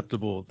an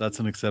acceptable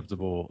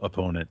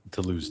opponent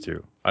to lose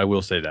to. I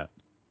will say that.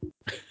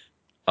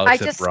 I'll I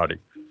accept just Roddy.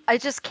 I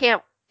just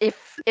can't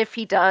if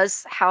he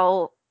does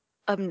how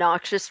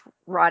obnoxious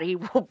Roddy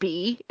will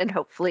be, and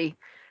hopefully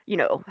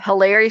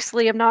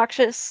hilariously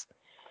obnoxious.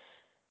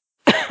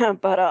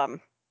 But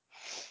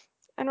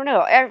I don't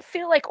know. I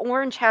feel like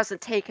Orange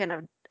hasn't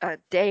taken a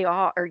day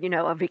off or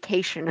a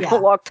vacation in a Yeah.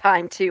 long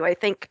time too. I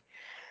think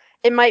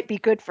it might be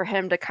good for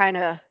him to kind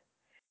of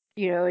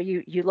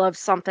you love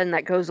something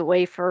that goes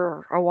away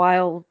for a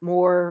while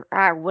more,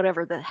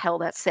 whatever the hell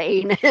that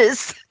saying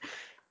is.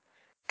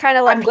 Kind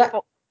of I'm glad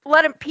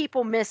let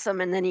people miss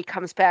him, and then he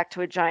comes back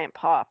to a giant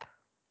pop.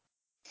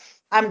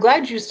 I'm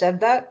glad you said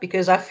that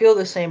because I feel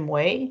the same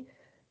way.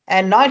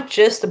 And not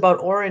just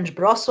about Orange,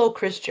 but also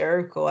Chris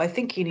Jericho. I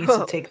think he needs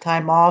to Oh, take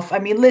time off. I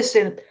mean,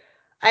 listen,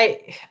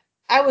 I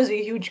I was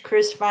a huge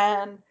Chris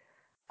fan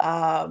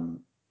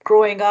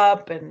growing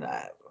up, and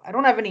I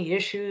don't have any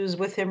issues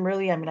with him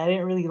really. I mean, I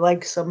didn't really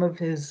like some of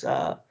his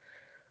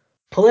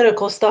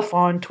political stuff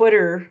on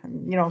Twitter,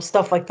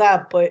 stuff like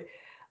that. But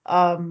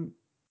um,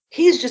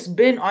 he's just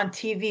been on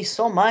TV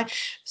so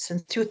much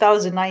since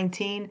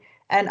 2019,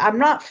 and I'm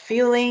not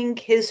feeling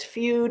his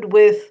feud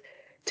with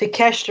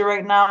Takeshita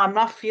right now. I'm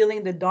not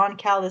feeling the Don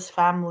Callis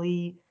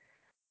family.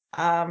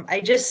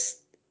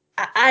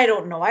 I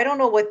don't know. I don't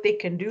know what they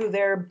can do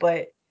there,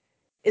 but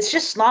it's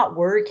just not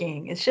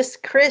working. It's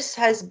just Chris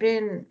has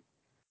been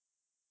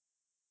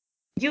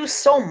used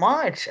so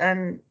much,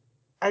 and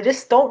I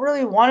just don't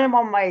really want him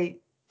on my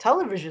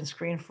television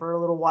screen for a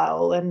little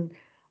while. And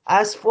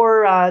as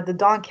for the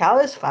Don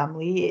Callis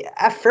family,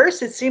 at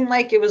first it seemed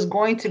like it was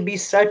going to be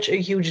such a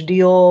huge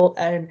deal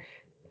and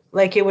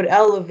like it would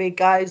elevate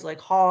guys like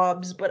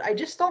Hobbs, but I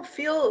just don't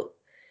feel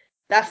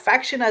that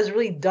faction has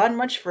really done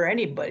much for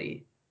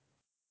anybody.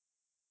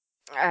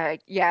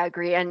 yeah, I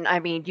agree. And I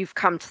mean, you've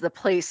come to the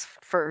place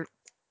for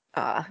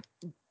uh,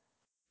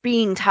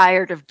 being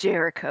tired of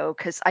Jericho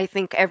because I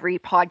think every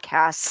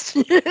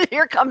podcast,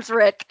 here comes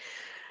Rick.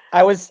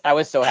 I was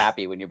so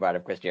happy when you brought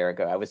up Chris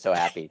Jericho. I was so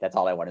happy. That's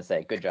all I want to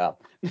say. Good job.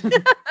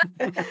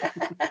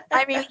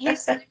 I mean,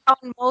 he's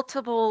on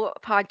multiple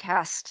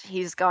podcasts.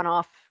 He's gone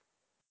off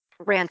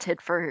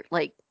ranted for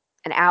like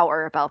an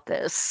hour about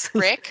this.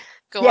 Rick,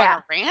 go on Yeah,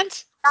 a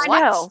rant? I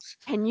What? know.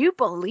 Can you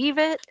believe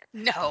it?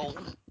 No,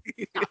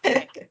 not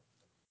Rick.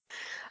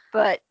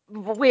 But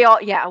we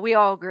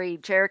all agree.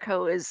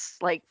 Jericho is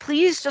like,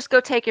 please just go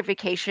take a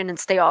vacation and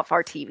stay off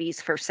our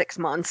TVs for 6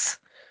 months.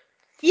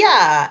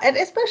 Yeah, and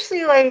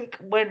especially like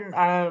when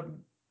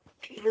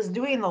he was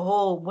doing the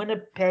whole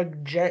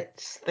Winnipeg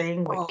Jets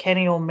thing with Oh,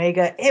 Kenny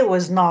Omega, it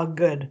was not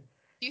good.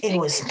 Do you It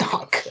think was they do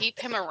not good. keep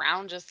him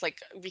around just like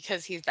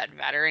because he's that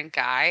veteran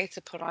guy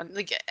to put on?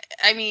 Like,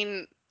 I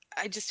mean,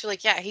 I just feel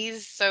like, yeah,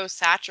 he's so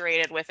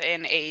saturated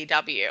within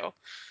AEW.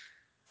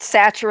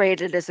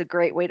 saturated is a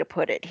great way to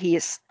put it. He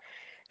is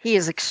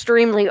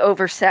extremely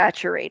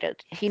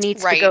oversaturated. He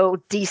needs to Right. go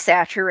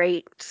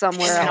desaturate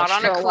somewhere And not else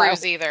on for a a while.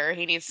 cruise either.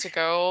 He needs to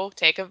go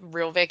take a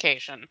real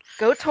vacation.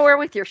 Go tour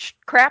with your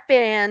crap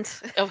band.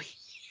 Oh,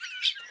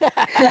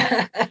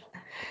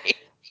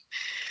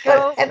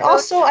 But go and go.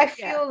 also I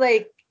Yeah. feel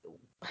like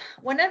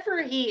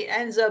whenever he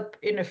ends up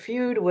in a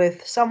feud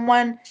with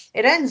someone,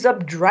 it ends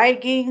up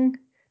dragging.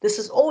 This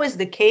is always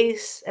the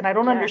case, and I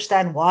don't Yes.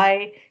 understand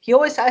why. He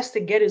always has to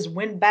get his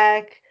win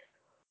back.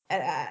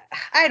 And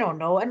I don't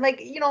know. And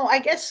like, I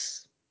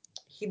guess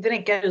he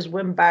didn't get his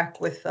win back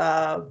with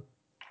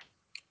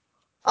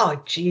oh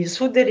geez,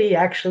 who did he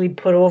actually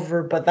put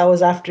over? But that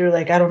was after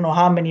like I don't know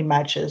how many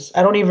matches.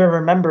 I don't even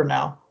remember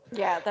now.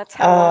 Yeah, that's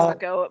how long Uh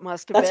ago it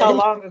must have that's how been.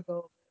 long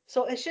ago.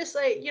 So it's just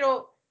like,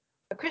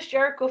 a Chris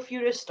Jericho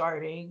feud is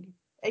starting,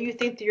 and you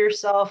think to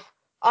yourself,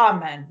 oh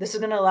man, this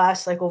is gonna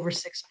last like over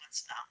 6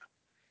 months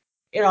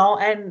now.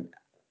 And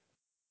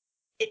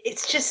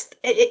it's just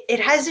it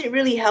hasn't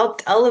really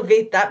helped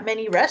elevate that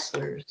many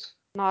wrestlers.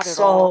 Not at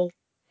all. So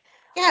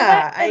Well,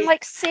 that yeah, and I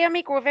like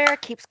Sammy Guevara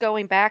keeps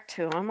going back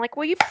to him. I'm like,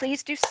 will you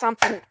please do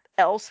something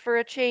else for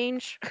a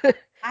change?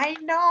 I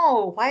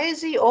know. Why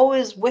is he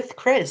always with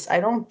Chris? I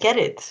don't get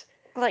it.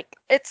 Like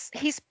it's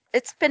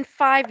been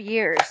 5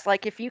 years.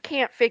 Like if you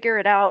can't figure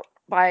it out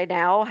by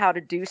now how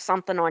to do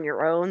something on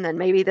your own, then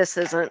maybe this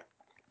isn't.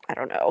 I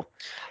don't know.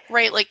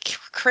 right. Like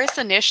Chris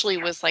initially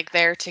was like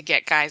there to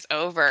get guys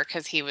over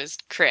because he was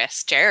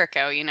Chris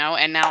Jericho,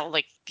 and now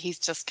like he's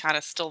just kind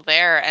of still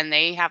there and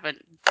they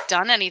haven't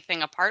done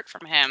anything apart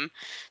from him.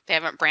 They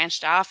haven't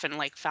branched off and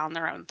like found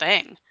their own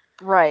thing.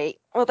 Right.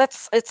 Well,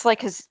 it's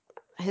like his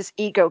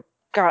ego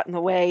got in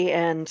the way,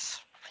 and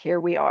here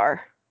we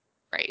are.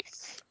 Right.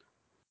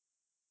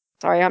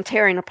 Sorry, I'm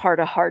tearing apart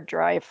a hard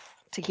drive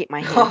to keep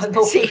my hands Oh,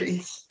 no busy.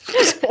 worries.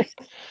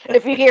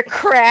 If you hear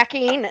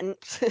cracking and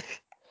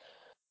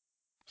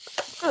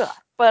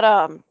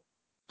but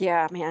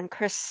yeah, man,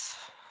 Chris,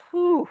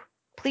 whew,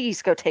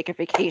 please go take a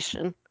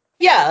vacation.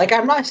 Yeah, like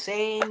I'm not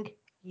saying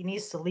he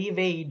needs to leave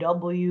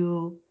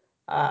AEW.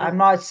 I'm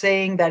not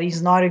saying that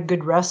he's not a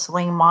good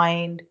wrestling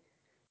mind.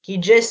 He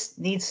just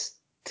needs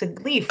to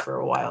leave for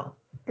a while,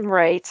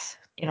 Right.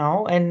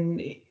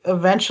 and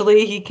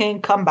eventually he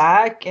can come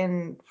back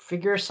and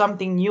figure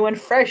something new and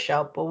fresh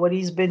out. But what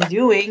he's been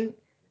doing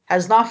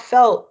has not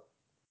felt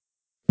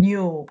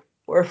new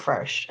or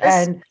fresh.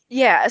 Es- And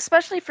yeah,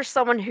 especially for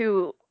someone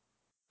who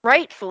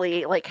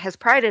rightfully like has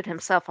prided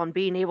himself on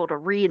being able to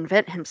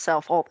reinvent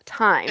himself all the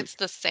time. It's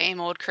the same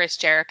old Chris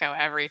Jericho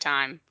every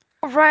time.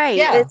 Right.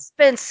 Yeah, It's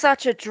been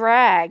such a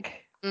drag.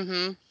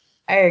 Mhm.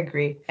 I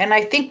agree. And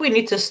I think we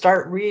need to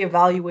start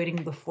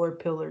reevaluating the four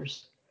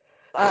pillars.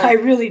 Uh, I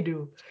really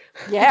do.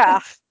 yeah.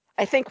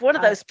 I think one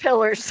of uh, those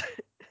pillars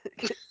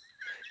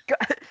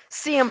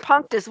CM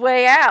Punked his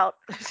way out.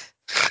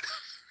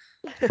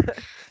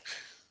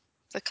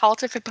 The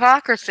cult of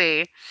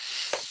hypocrisy.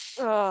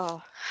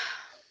 Oh,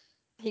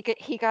 he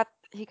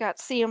got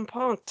CM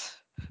Punked.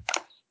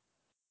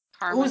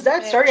 who's Karma's a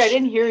that? Sorry, I bitch.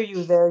 didn't hear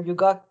you there. You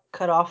got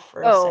cut off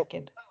for a Oh,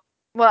 second.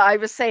 well, I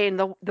was saying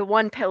the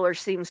one pillar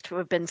seems to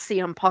have been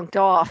CM Punked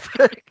off.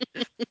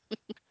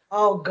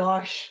 Oh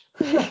gosh.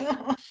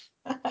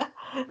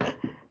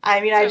 I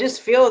mean, I So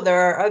just feel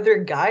there are other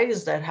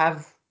guys that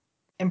have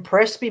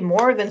impressed me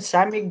more than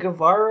Sammy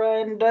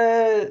Guevara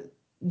and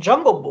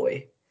Jungle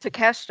Boy.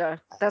 Takeshita,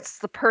 that's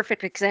the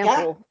perfect Yeah,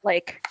 example.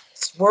 Like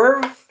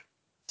Swerve.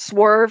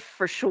 Swerve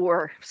for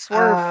sure.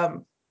 Swerve,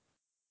 Um,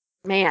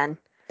 man.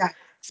 yeah,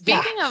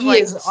 yeah, speaking of he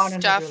like is on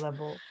another stuff,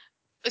 level.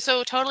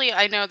 so totally,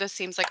 I know this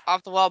seems like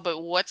off the wall, but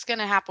what's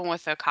gonna happen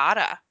with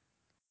Okada?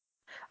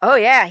 Oh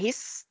yeah,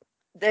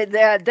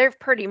 they're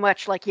pretty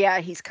much like yeah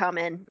he's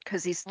coming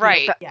because he's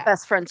Right, Yeah.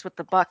 best friends with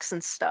the Bucks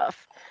and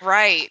stuff.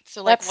 right.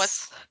 So like, That's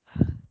what's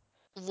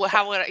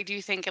how would do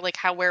you think like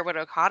how where would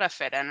Okada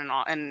fit in and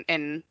all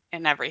and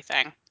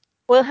everything?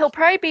 well he'll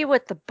probably be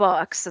with the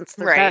Bucks since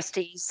they're Right.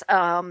 besties.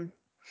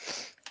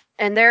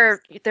 And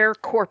they're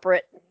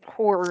corporate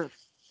whore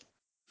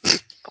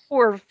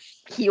whore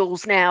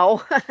heels now,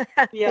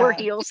 whore Yeah.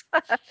 heels.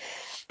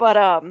 But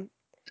I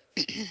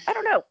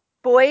don't know.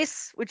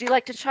 Boys, would you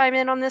like to chime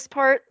in on this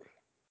part?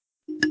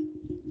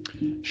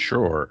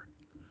 Sure.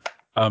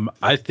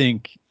 I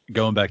think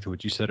going back to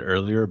what you said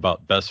earlier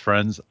about best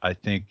friends, I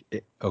think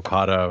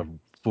Okada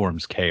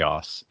forms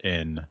chaos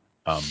in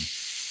um,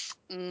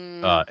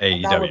 Mm,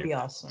 That would AEW. be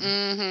awesome.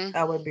 mm-hmm.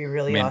 That would be I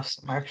really mean,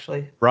 awesome,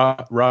 actually.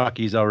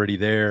 Rocky's already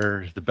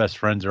there. The best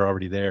friends are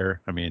already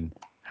there. I mean,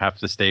 half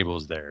the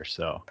stable's there.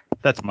 So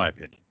that's my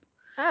opinion.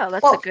 Oh,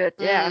 that's a Well, good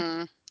yeah.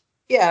 Mm,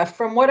 yeah,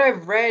 from what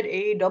I've read,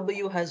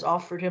 AEW has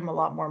offered him a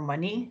lot more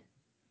money.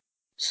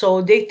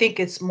 So they think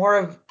it's more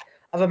of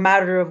a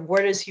matter of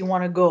where does he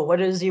want to go? What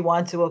does he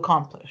want to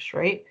accomplish,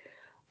 right?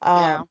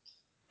 Um, yeah.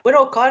 with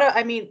Okada,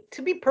 I mean,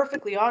 to be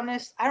perfectly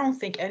honest, I don't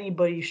think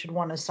anybody should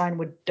want to sign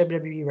with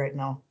WWE right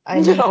now. I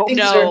mean, No. things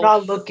are No,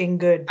 not looking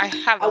good. I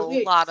have a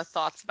We lot of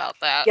thoughts about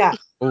that. Yeah,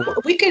 Oh,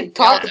 we could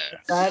We all talk do.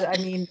 about that. I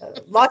mean,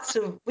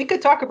 we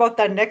could talk about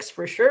that next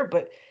for sure.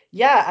 But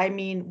yeah, I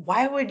mean,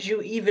 why would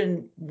you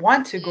even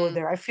want to go Mm,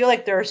 there? I feel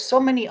like there are so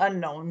many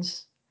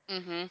unknowns,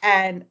 mm-hmm.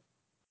 and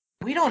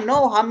we don't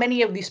know how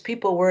many of these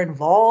people were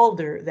involved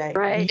or that knew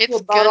Right. It's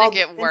about gonna all this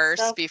get and worse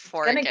stuff. It's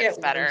before it gonna gets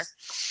get better.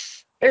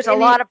 worse. There's a I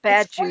mean, lot of it's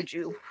bad going.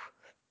 juju.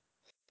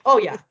 Oh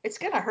yeah, it's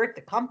gonna hurt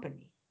the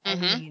company. I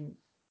Mm-hmm. mean,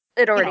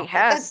 It already that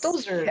has.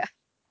 those are. Yeah.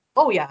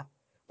 Oh yeah.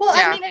 Well, I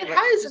Yeah. mean, it Like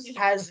has and it just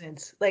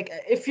hasn't. Like,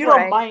 if you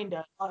don't right. mind,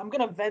 I'm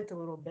gonna vent a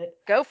little bit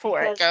Go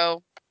for it. because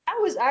Go. I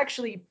was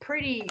actually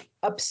pretty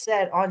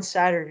upset on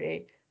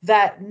Saturday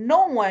that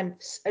no one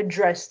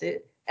addressed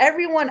it.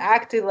 Everyone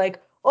acted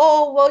like,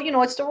 oh, well,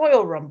 it's the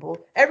Royal Rumble.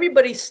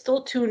 Everybody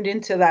still tuned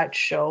into that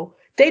show.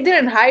 They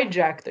didn't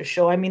hijack the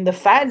show. I mean, the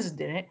fans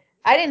didn't.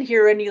 I didn't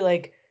hear any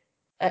like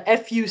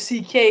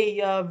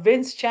FUCK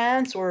Vince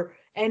chants or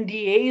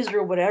NDAs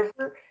or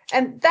whatever.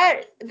 And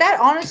that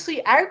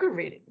honestly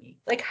aggravated me.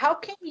 Like, how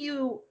can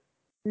you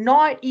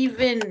not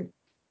even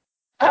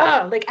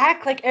like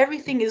act like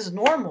everything is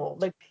normal?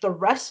 Like the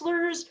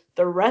wrestlers,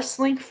 the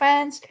wrestling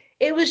fans,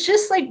 it was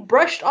just like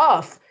brushed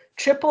off.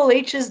 Triple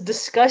H's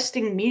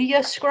disgusting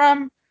media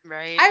scrum.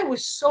 Right. I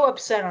was so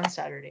upset on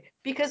Saturday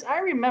because I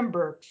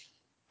remember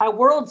at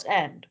World's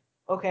End,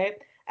 okay?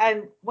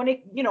 And when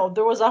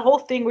there was that whole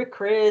thing with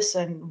Chris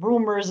and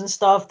rumors and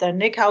stuff that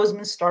Nick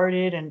Hausman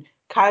started and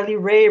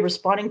Kylie Ray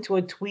responding to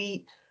a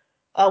tweet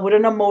with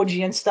an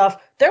emoji and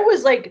stuff. There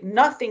was like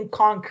nothing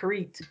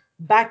concrete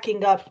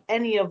backing up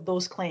any of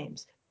those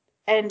claims.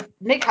 And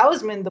Nick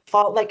Hausman, the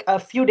fall, like a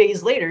few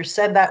days later,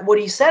 said that what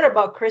he said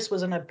about Chris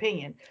was an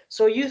opinion.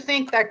 So you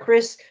think that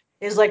Chris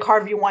is like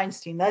Harvey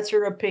Weinstein? That's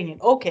your opinion.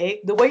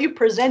 Okay, the way you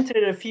presented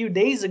it a few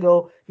days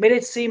ago made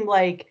it seem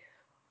like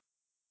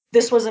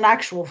this was an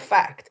actual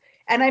fact.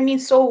 And I mean,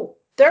 so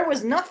there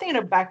was nothing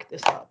to back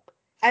this up.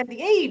 And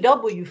the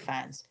AEW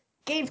fans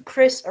gave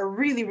Chris a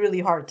really, really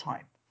hard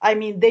time. I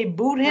mean, they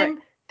booed Right.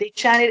 him, they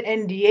chanted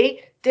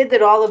NDA, they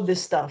did all of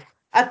this stuff.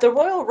 At the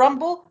Royal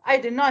Rumble, I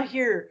did not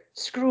hear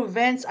screw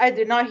Vince, I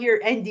did not hear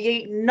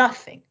NDA,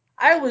 nothing.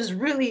 I was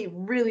really,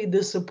 really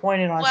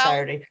disappointed on Well,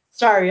 Saturday.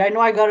 Sorry, I know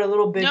I got a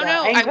little bit no,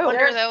 no. I angry Oh, wonder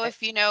there. though But if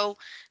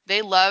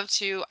they love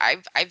to.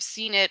 I've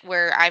seen it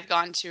where I've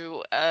gone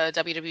to a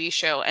WWE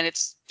show and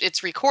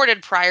it's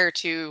recorded prior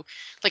to,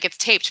 like it's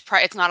taped.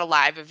 It's not a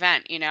live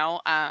event, you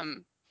know.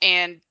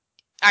 And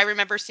I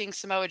remember seeing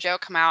Samoa Joe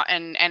come out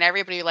and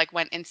everybody like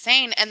went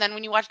insane. And then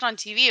when you watched it on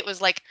TV, it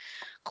was like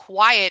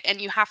quiet,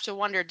 and you have to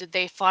wonder, did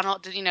they funnel,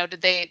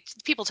 did they,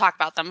 people talk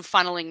about them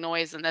funneling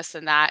noise and this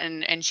and that,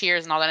 and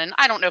cheers and all that, and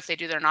I don't know if they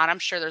do that or not. I'm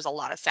sure there's a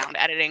lot of sound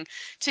editing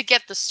to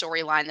get the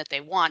storyline that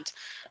they want.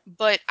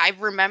 But I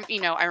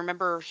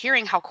remember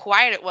hearing how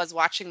quiet it was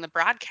watching the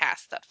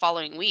broadcast that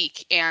following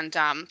week, and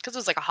because it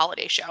was like a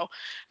holiday show.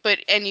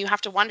 And you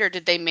have to wonder,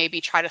 did they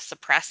maybe try to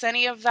suppress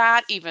any of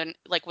that, even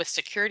like with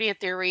security at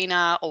the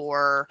arena,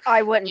 or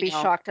I wouldn't you be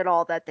know, shocked at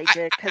all that they I,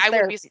 did, because I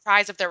wouldn't they're, be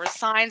surprised if there were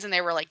signs and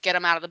they were like, get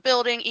them out of the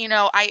building. It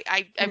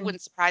Mm.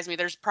 wouldn't surprise me.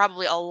 There's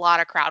probably a lot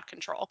of crowd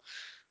control.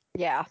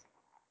 yeah,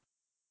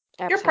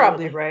 You're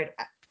probably absolutely. right.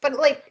 But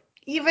like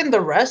even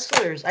the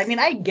wrestlers, I mean,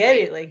 I get Right.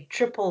 it. Like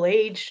Triple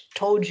H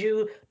told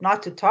you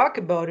not to talk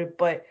about it,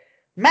 but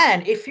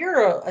man, if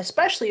you're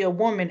especially a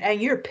woman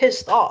and you're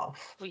pissed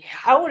off, Yeah.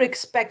 I would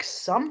expect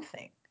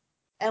something.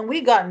 And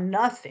we got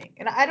nothing.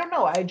 And I don't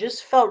know, I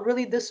just felt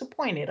really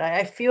disappointed.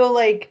 I feel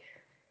like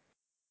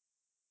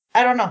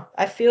I don't know.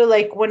 I feel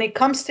like when it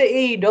comes to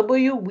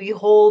AEW, we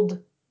hold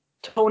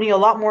Tony a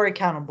lot more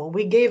accountable.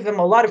 We gave him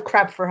a lot of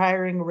crap for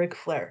hiring Ric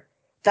Flair.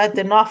 That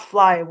did not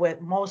fly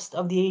with most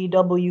of the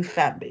AEW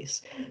fan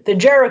base. The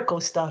Jericho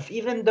stuff,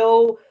 even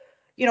though,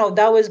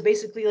 that was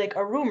basically like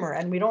a rumor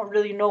and we don't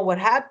really know what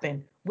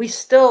happened, we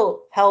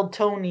still held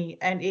Tony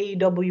and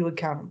AEW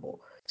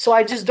accountable. So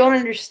I just don't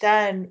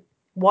understand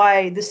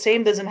why the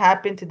same doesn't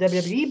happen to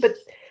WWE. But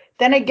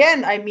then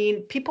again, I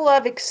mean, people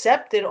have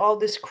accepted all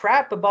this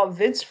crap about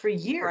Vince for Right.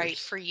 years.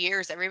 For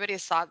years, everybody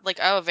thought like,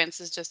 oh, Vince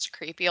is just a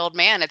creepy old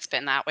man. It's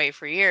been that way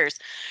for years.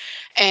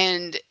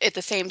 And at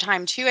the same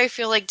time, too, I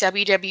feel like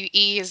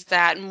WWE is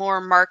that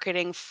more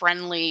marketing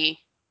friendly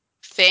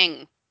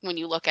thing when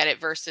you look at it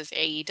versus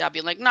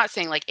AEW. Like, not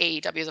saying like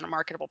AEW isn't a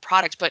marketable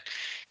product, but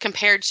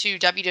compared to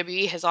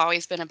WWE has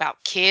always been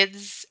about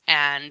kids,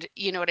 and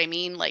you know what I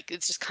mean? Like,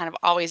 it's just kind of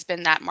always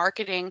been that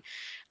marketing.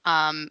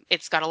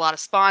 It's got a lot of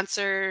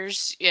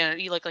sponsors.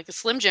 You like the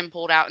Slim Jim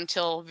pulled out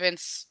until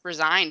Vince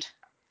resigned,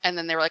 and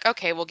then they were like,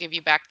 okay, we'll give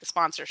you back the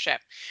sponsorship.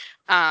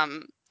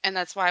 And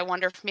that's why I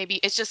wonder if maybe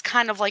it's just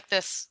kind of like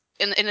this.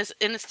 And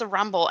it's the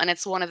Rumble, and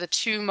it's one of the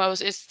two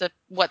most. It's the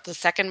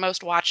second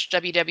most watched Yeah.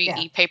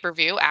 WWE pay per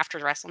view after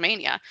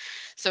WrestleMania.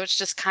 So it's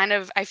just kind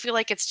of, I feel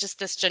like it's just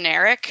this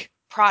generic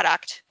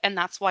product, and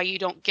that's why you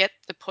don't get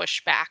the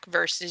pushback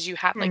versus you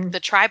have like Hmm. the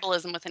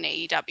tribalism with an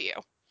AEW.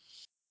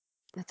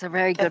 That's a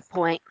very good Def-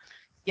 point.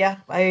 yeah,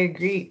 I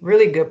agree.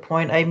 Really good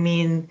point. I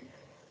mean,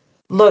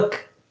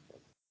 look,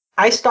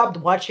 I stopped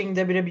watching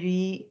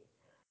WWE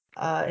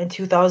in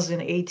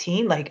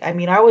 2018. Like, I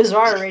mean, I was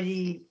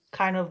already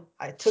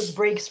I took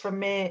breaks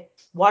from it,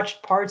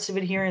 watched parts of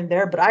it here and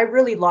there, but I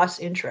really lost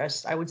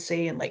interest, I would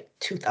say, in like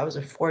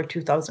 2004,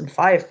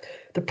 2005.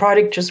 The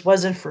product just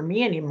wasn't for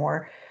me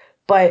anymore.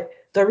 But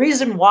the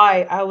reason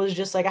why I was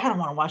just like, I don't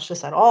want to watch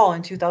this at all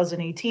in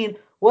 2018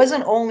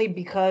 wasn't only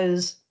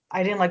because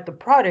I didn't like the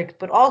product,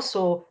 but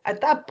also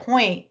at that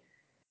point,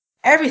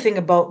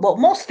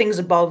 most things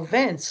about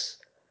Vince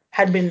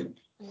had been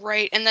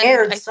Right, and then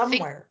aired I think,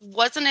 somewhere.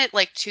 wasn't it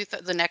like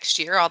the next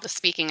year all the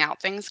speaking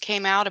out things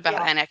came out about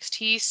Yeah.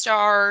 NXT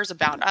stars,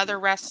 about other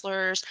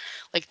wrestlers?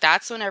 Like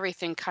that's when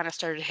everything kind of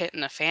started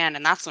hitting the fan,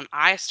 and that's when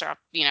I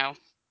stopped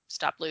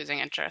losing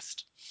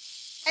interest.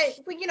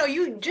 Well,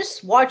 you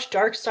just watch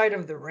Dark Side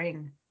of the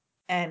Ring,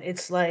 and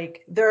it's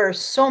like there are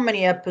so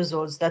many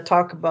episodes that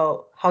talk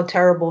about how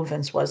terrible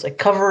Vince was, like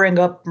covering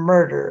up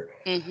murder,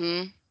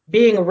 Mhm.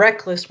 being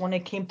reckless when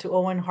it came to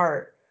Owen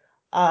Hart.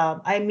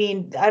 I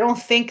mean, I don't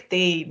think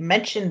they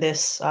mentioned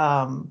this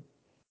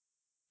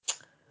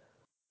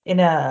in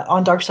a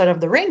on Dark Side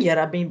of the Ring yet.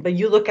 I mean, but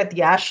you look at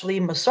the Ashley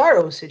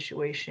Massaro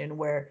situation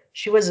where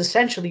she was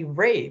essentially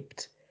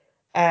raped,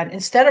 and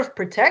instead of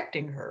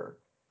protecting her,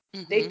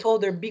 they Mhm.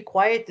 told her, "Be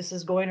quiet. This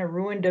is going to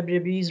ruin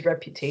WWE's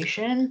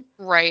reputation."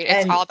 Right,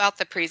 it's all And about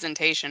the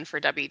presentation for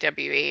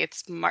WWE.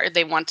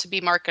 They want to be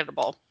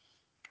marketable.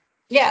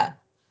 yeah,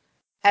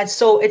 and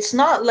so it's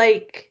not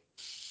like,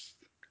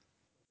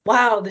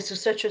 wow, this is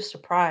such a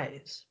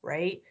surprise,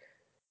 right?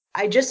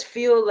 I just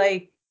feel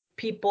like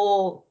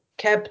people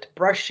kept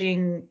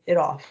brushing it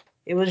off.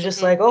 It was just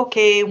Mhm. like,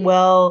 okay,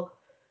 well,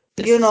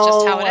 This you is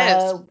just how know,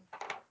 it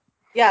is.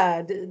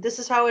 yeah, this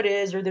is how it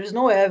is, or there's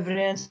no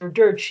evidence, or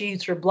dirt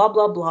sheets, or blah,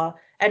 blah, blah.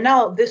 And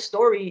now this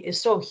story is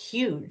so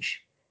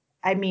huge.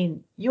 I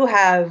mean, you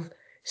have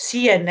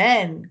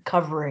CNN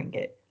covering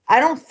it. I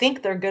don't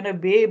think they're going to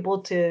be able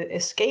to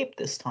escape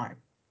this time.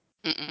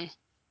 Mm-mm.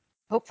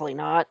 Hopefully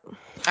not.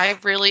 I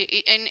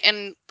really,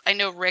 and I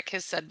know Rick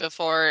has said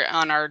before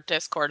on our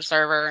Discord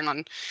server and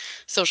on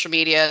social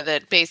media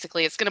that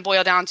basically it's going to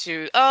boil down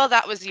to, oh,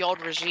 that was the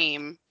old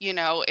regime.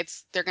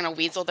 They're going to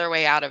weasel their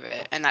way out of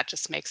it, and that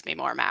just makes me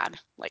more mad.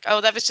 Like, oh,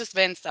 that was just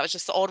Vince. That was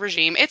just the old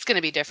regime. It's going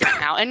to be different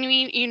now, and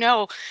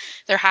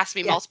there has to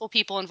be Yeah. multiple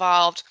people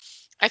involved.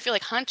 I feel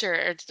like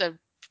Hunter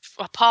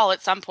or Paul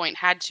at some point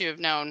had to have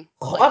known.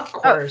 Oh, of Like, Oh, for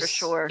course.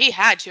 sure. he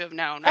had to have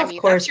known. I Of mean,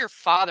 that's course. your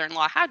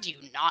father-in-law. How do you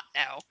not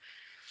know?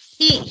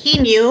 he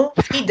knew,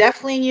 he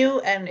definitely knew,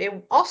 and it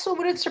also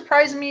wouldn't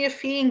surprise me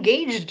if he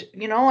engaged.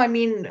 I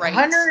mean, Right.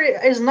 Hunter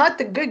is not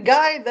the good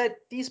guy that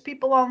these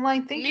people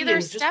online think he Neither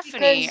is is, just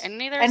Stephanie, because. and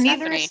neither is And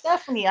neither is Stephanie.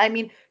 Stephanie. I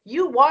mean,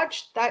 you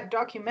watched that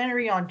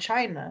documentary on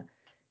China.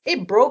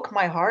 It broke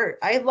my heart.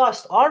 I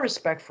lost all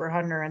respect for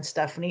Hunter and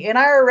Stephanie, and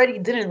I already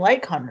didn't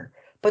like Hunter,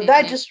 but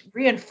that Hmm. just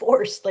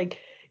reinforced, like,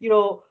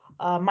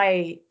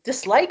 my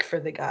dislike for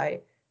the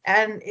guy.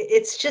 And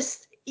it's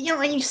just,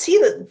 and you see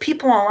the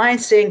people online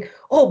saying,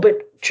 "Oh,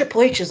 but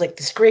Triple H is like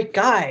this great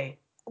guy."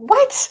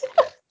 What?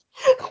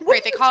 What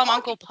Right. are They you call him talking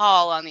Uncle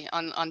Paul on the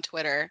on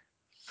Twitter.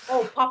 about?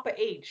 Oh, Papa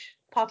H.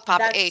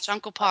 Papa H, That's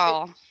Uncle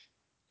Paul.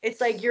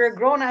 it's like you're a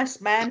grown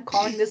ass man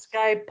calling this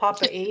guy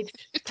Papa H.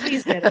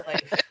 Please get a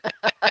life.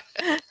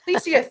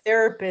 Please see a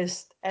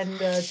therapist and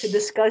to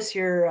discuss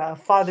your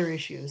father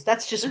issues.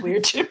 That's just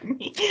weird to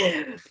me.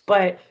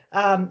 But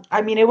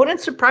I mean, it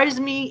wouldn't surprise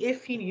me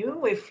if he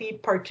knew, if he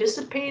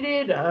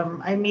participated.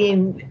 I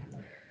mean,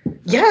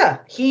 yeah,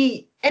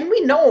 he and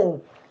we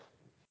know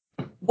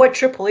what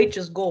Triple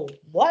H's goal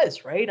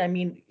was, right? I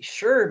mean,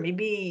 sure,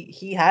 maybe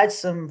he had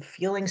some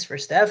feelings for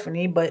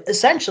Stephanie, but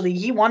essentially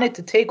he wanted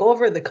to take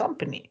over the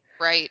company.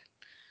 Right.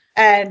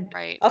 And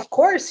Right. of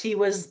course, he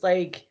was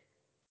like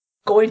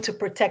going to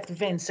protect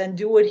Vince and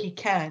do what he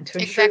can to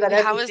ensure that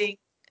Exactly. everything.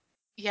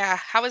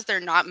 How is there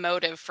not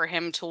motive for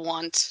him to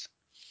want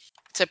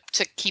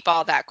to keep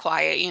all that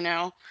quiet,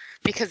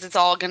 Because it's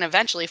all going to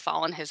eventually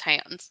fall in his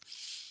hands.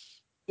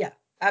 Yeah,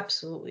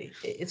 absolutely.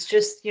 It's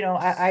just,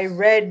 I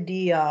read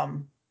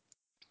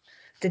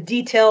the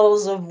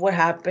details of what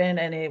happened,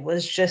 and it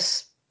was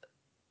just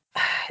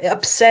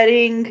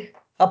upsetting,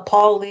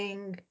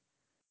 appalling,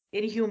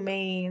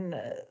 inhumane,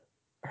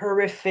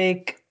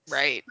 horrific.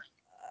 Right.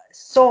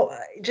 So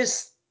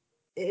just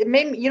it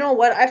made me, you know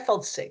what? I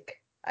felt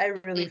sick. I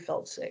really Mm,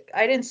 felt sick.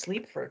 I didn't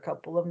sleep for a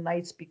couple of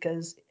nights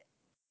because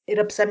it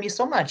upset me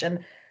so much.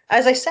 And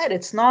as I said,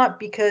 it's not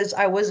because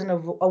I wasn't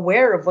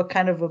aware of what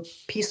kind of a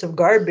piece of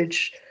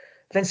garbage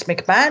Vince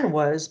McMahon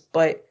was,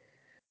 but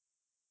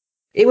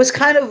it was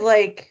kind of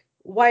like,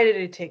 why did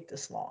it take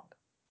this long?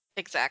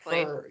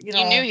 exactly. For,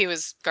 You knew he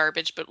was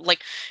garbage, but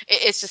like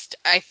it's just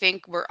I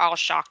think we're all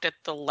shocked at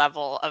the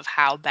level of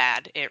how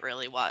bad it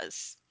really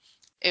was.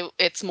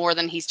 It's more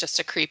than he's just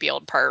a creepy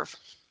old perv.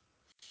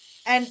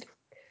 and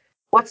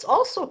what's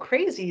also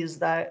crazy is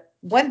that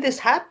when this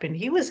happened,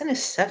 he was in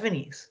his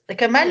 70s.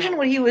 Like, Yeah. imagine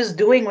what he was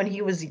doing when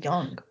he was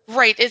young.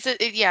 Right.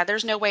 Yeah,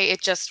 there's no way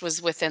it just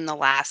was within the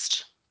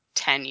last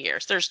 10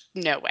 years. There's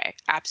no way.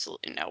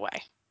 Absolutely no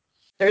way.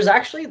 There's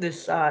actually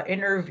this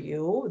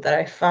interview that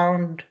I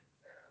found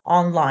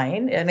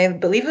online, and I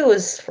believe it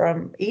was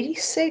from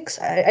 '86.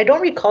 I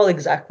don't recall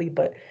exactly,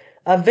 but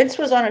Vince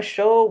was on a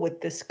show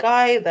with this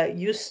guy that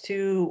used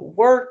to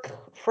work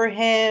for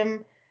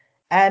him,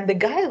 and the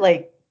guy,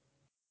 like,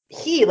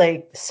 he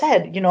like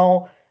said,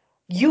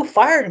 you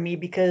fired me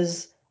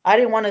because I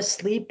didn't want to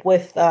sleep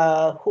with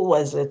who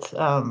was it?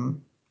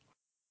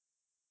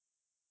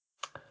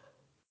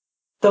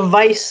 The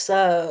vice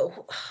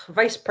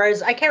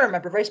president. I can't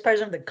remember, vice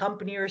president of the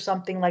company or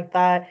something like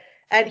that.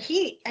 And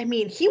I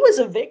mean, he was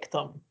a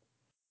victim,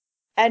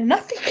 and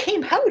nothing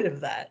came out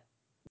of that.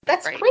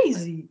 That's Right.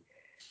 crazy.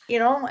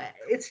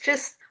 It's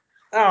just,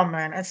 oh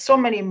man, and so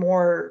many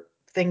more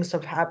things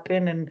have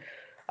happened. And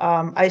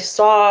I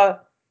saw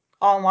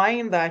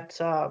online that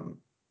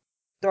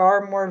there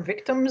are more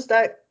victims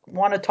that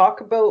want to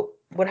talk about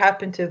what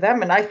happened to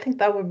them, and I think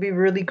that would be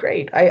really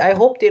great. I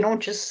hope they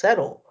don't just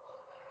settle.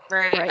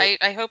 Right. Right.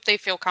 I hope they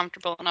feel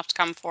comfortable enough to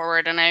come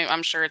forward, and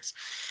I'm sure it's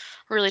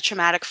really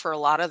traumatic for a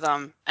lot of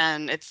them,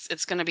 and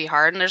it's going to be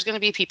hard, and there's going to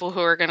be people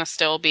who are going to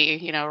still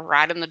be,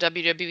 riding the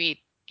WWE,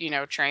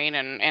 train,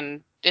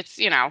 and it's,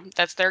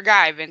 that's their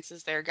guy. Vince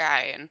is their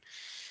guy, and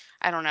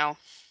I don't know.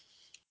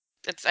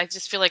 I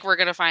just feel like we're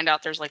going to find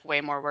out there's like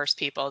way more worse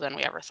people than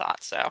we ever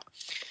thought. So,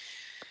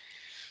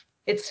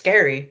 It's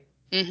scary.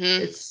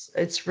 mhm.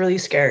 It's really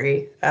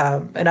scary.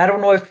 And I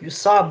don't know if you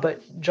saw,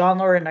 but John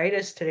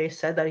Laurinaitis today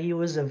said that he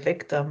was a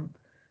victim.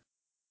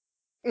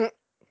 Mm,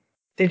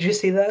 Did you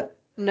see that?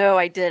 no,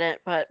 I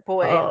didn't, but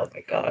boy, Oh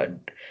my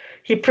god.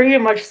 He pretty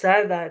much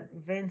said that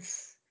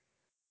Vince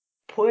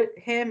put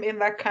him in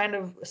that kind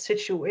of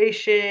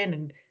situation,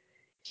 and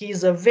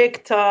he's a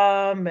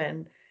victim,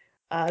 and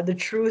the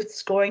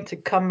truth's going to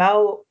come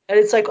out. And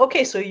it's like,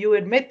 okay, so you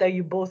admit that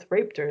you both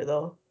raped her,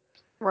 though.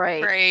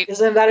 right. Right.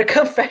 Isn't that a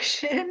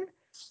confession?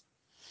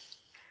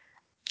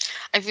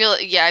 I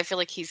feel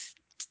like he's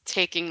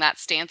taking that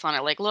stance on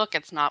it. Like, look,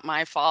 it's not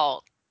my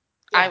fault.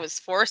 I Yeah. was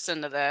forced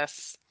into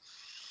this.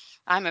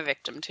 I'm a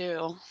victim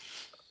too.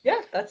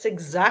 Yeah, that's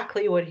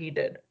exactly what he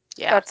did.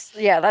 Yeah.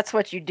 That's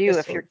what you do Just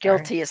if so you're sorry.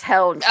 guilty as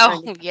hell and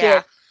Oh, trying to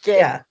yeah. get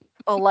Yeah.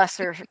 a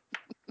lesser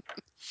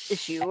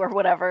issue or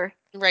whatever.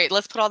 Right.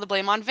 Let's put all the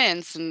blame on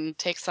Vince and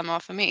take some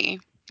off of me.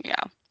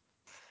 Yeah.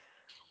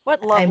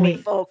 What I lovely mean,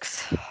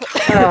 folks.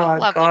 oh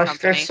Lovely gosh,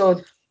 company.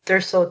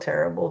 they're so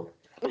terrible.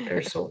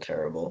 They're so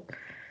terrible.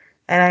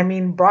 And I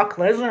mean, Brock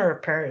Lesnar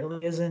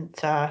apparently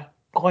isn't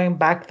going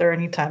back there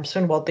anytime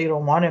soon. Well, they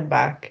don't want him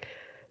back.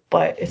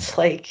 but it's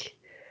like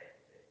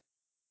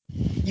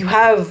you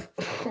have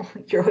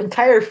your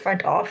entire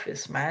front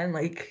office, man.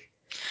 Like,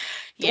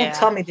 don't Yeah.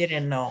 tell me they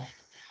didn't know.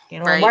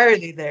 And Right. why are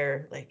they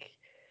there? Like,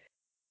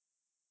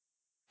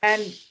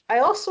 and I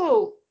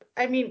also,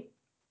 I mean,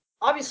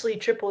 obviously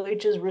Triple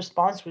H's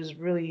response was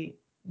really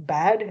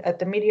bad at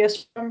the media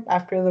scrum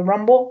after the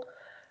Rumble.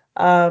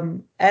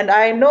 And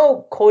I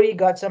know Cody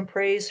got some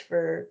praise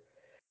for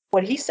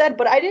what he said,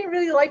 but I didn't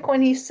really like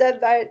when he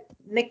said that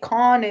Nick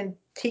Khan and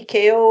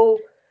TKO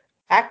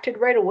acted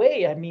right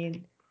away. I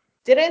mean,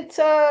 didn't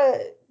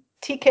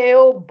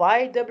TKO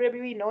buy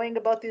WWE knowing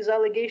about these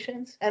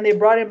allegations, and they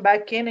brought him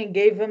back in and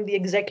gave him the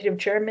executive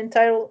chairman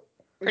title?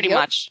 Pretty Yep.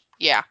 much.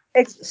 Yeah.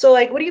 So,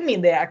 like, what do you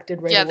mean they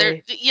acted right Yeah,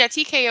 away?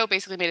 TKO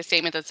basically made a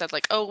statement that said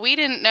like, "Oh, we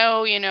didn't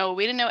know, we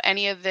didn't know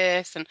any of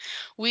this, and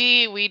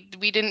we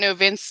didn't know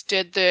Vince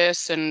did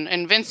this,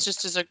 and Vince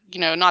just is a,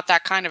 not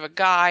that kind of a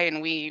guy,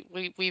 and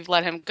we've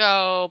let him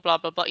go, blah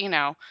blah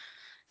blah,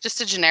 just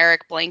a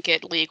generic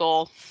blanket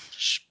legal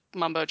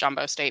mumbo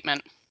jumbo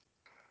statement."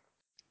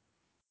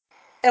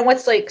 And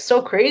what's like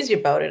so crazy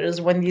about it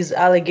is when these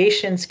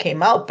allegations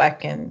came out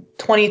back in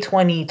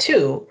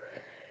 2022.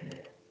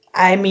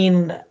 I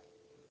mean,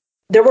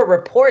 there were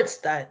reports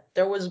that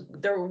there was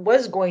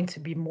going to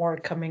be more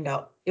coming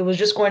out. It was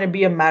just going to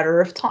be a matter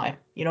of time.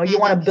 You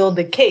want Mhm. to build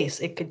a case.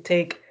 It could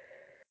take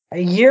a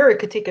year, it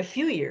could take a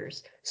few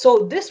years.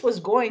 So this was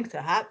going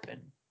to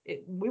happen.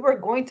 We were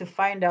going to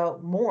find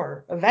out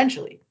more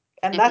eventually.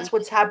 And Mhm. that's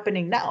what's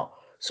happening now.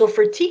 So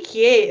for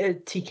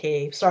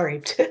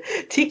sorry,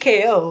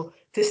 TKO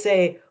to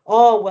say,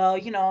 oh, well,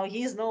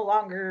 he's no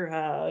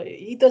longer,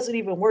 he doesn't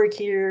even work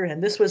here.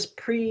 And this was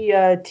pre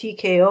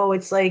TKO.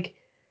 It's like,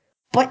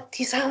 but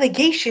these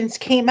allegations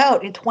came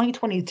out in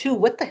 2022.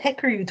 What the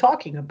heck are you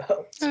talking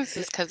about? This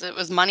is because it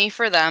was money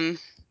for them,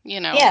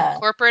 Yeah,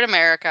 corporate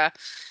America.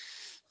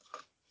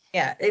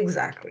 yeah,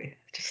 exactly.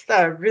 Just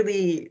a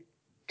really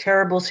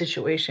terrible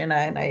situation,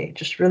 and I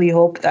just really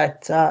hope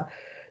that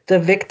the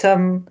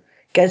victim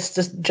gets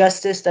the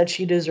justice that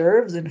she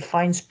deserves and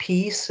finds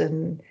peace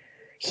and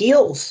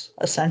heals.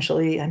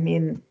 Essentially, I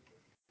mean,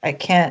 I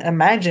can't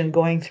imagine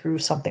going through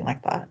something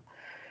like that.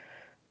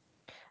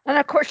 And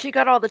of course, you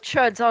got all the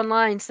chuds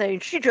online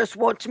saying she just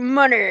wants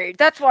money.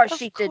 That's why Of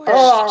she did course,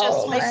 this. she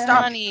just Oh Like, wants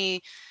stop. man,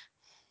 money.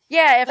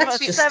 Yeah, if Let's a that's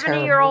be just terrible.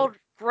 70-year-old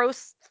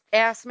gross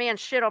ass man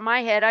shit on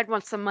my head, I'd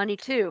want some money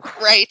too.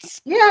 right.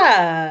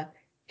 Yeah,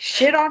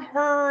 shit on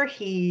her.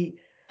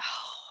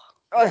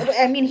 Ugh,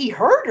 I mean, he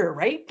hurt her,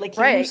 right? Like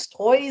he right. used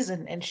toys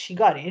and she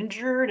got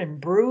injured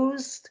and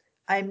bruised.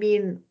 I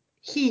mean,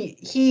 he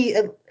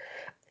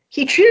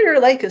treated her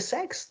like a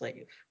sex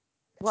slave.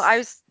 Well, I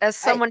was, as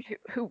I someone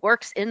who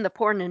works in the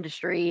porn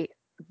industry,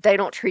 they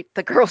don't treat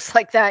the girls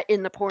like that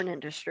in the porn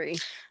industry.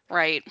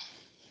 Right.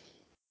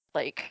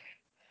 Like,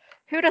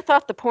 who'd have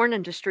thought the porn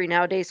industry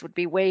nowadays would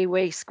be way,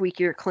 way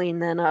squeakier clean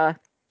than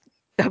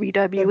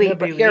WWE?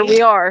 But here WWE.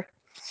 we are.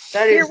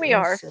 That Here is we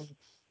are. insane.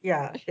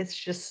 Yeah, it's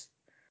just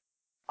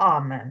oh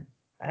man,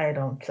 I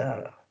don't.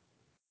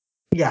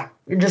 Yeah,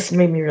 it just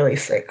made me really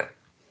sick.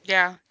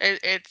 Yeah.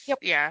 It's Yep.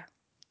 yeah,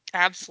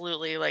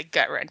 absolutely like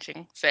gut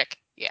wrenching, sick.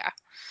 Yeah.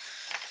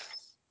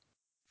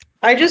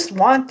 I just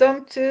want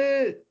them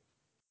to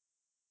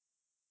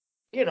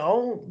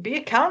be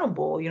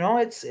accountable.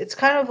 It's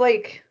kind of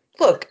like,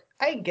 look,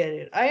 I get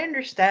it. I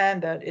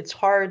understand that it's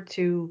hard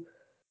to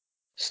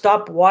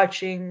stop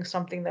watching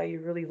something that you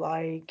really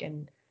like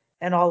and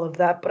all of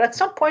that, but at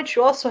some point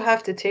you also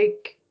have to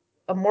take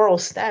a moral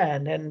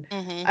stand. And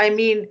Mhm. I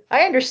mean,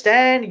 I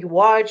understand you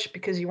watch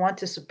because you want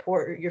to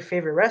support your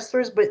favorite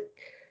wrestlers, but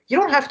you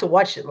don't have to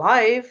watch it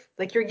live.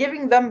 Like, you're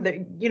giving them the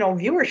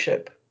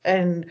viewership,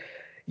 and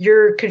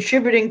you're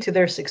contributing to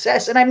their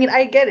success. And I mean,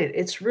 I get it.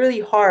 It's really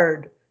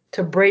hard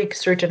to break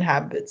certain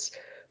habits,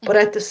 but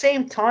Mhm. at the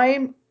same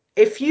time,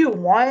 if you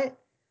want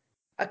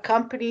a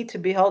company to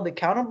be held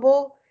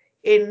accountable,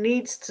 it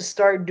needs to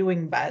start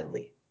doing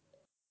badly.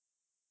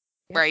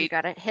 Yep, you Right.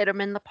 gotta hit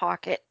them in the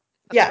pocket.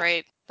 That's Yeah,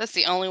 right. That's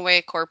the only way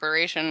a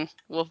corporation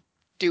will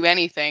do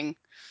anything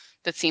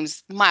that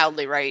seems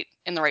mildly right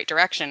in the right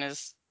direction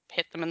is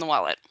hit them in the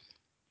wallet.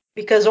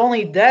 because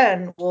only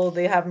then will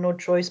they have no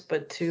choice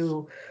but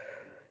to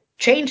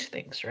change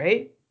things,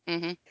 right?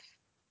 Mhm.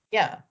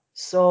 Yeah.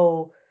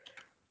 So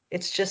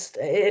it's just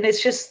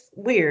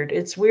weird.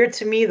 It's weird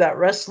to me that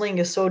wrestling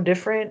is so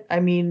different. I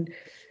mean,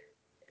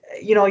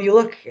 you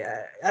look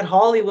at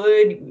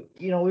Hollywood,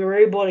 we were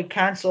able to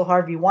cancel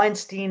Harvey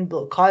Weinstein,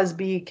 Bill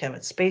Cosby, Kevin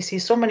Spacey,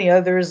 so many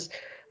others.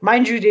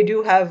 Mind you, they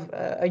do have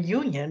a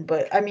union,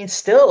 but I mean,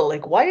 still,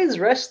 like, why is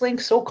wrestling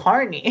so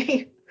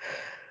carny?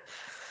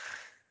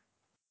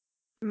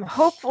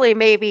 Hopefully,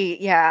 maybe,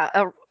 yeah,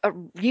 a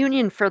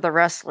union for the That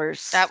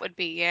wrestlers. would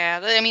be yeah.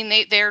 I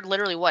mean, they're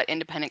literally what,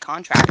 independent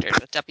contractors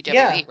with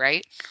Yeah, WWE,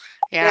 right?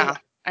 yeah, Yeah.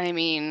 I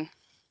mean,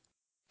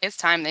 it's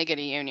time they get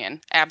a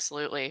union.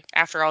 Absolutely.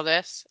 After all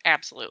this,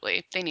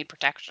 absolutely. They need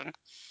protection.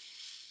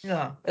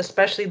 yeah,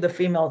 especially the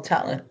female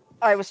talent.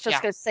 I was just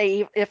Yeah. gonna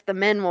say, if the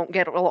men won't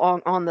get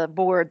along on the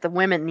board, the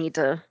women need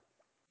to.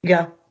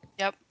 Yeah,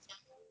 Yep.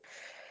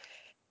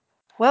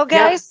 Well,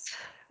 Yeah, guys,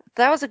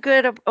 that was a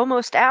good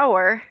almost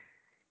hour.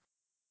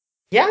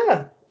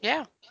 yeah,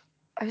 Yeah.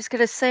 I was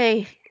gonna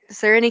say, is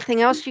there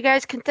anything else you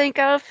guys can think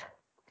of?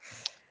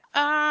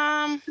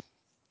 Um,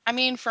 I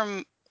mean,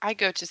 from I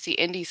go to see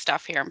indie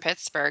stuff here in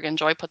Pittsburgh, and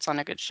Joy puts on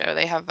a good show.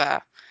 They have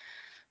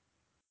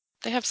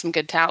some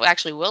good talent.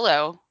 Actually,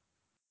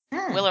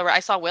 hmm. I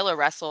saw Willow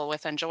wrestle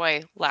with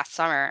Enjoy last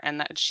summer,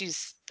 and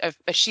she's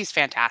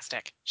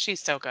fantastic.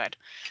 She's so good.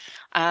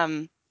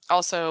 Um,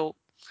 Also,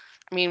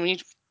 I mean,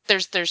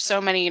 there's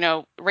so many,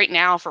 right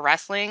now for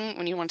wrestling,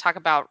 when you want to talk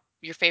about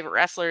your favorite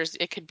wrestlers,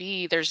 it could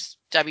be there's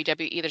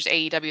WWE, there's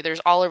AEW,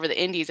 there's all over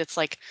the indies. It's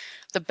like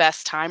the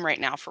best time right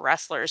now for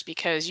wrestlers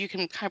because you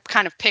can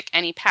kind of pick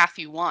any path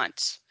you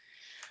want.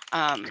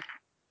 Um,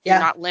 you're Yeah,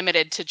 not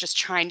limited to just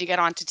trying to get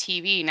onto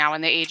TV now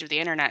in the age of the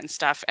internet and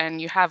stuff.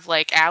 And you have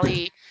like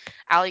Allie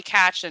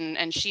Catch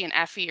and she and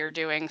Effie are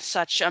doing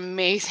such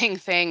amazing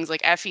things.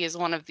 Like Effie is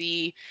one of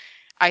the,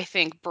 I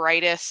think,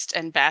 brightest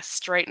and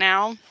best right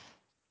now.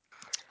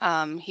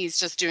 He's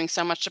just doing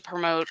so much to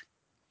promote,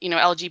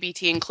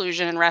 LGBT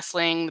inclusion in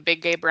wrestling, the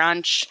Big Gay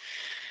Brunch.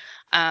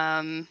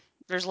 Um,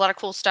 there's a lot of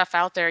cool stuff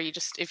out there. You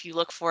just, if you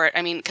look for it,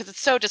 I mean, because it's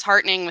so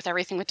disheartening with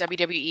everything with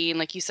WWE and,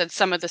 like you said,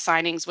 some of the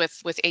signings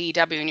with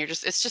AEW, and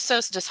it's just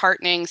so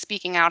disheartening.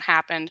 Speaking Out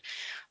happened,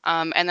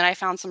 and then I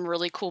found some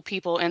really cool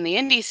people in the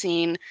indie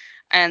scene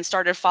and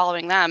started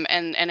following them.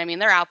 And I mean,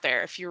 they're out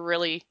there. If you're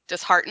really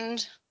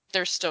disheartened,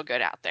 they're still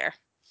good out there.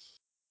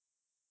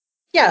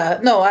 yeah.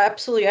 No,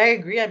 absolutely, I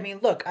agree. I mean,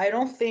 look, I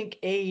don't think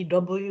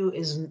AEW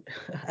is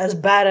as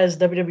bad as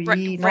Right,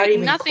 WWE. Not right.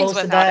 even Nothing's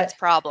close to without its that.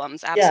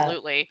 problems. Yeah,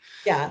 Absolutely.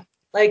 yeah.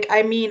 Like,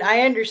 I mean,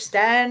 I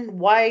understand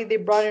why they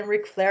brought in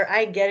Ric Flair.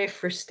 I get it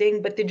for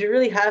Sting, but did you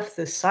really have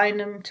to sign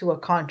him to a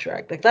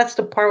contract? Like, that's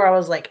the part where I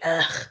was like,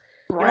 ugh.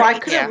 I Right.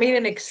 could have Yeah. made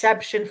an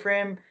exception for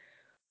him,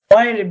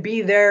 wanting to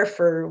be there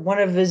for one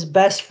of his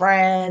best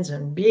friends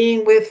and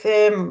being with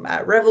him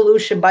at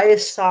Revolution by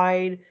his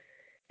side.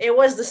 It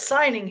was the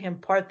signing him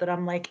part that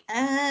I'm like,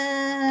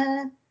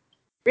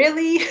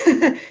 really?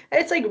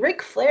 It's like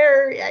Ric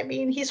Flair. I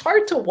mean, he's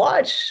hard to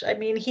watch. I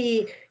mean,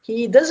 he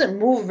doesn't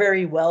move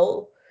very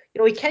well.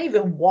 He can't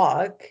even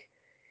walk.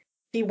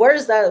 He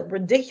wears that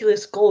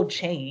ridiculous gold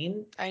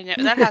chain. I know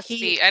that has to He,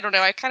 be. I don't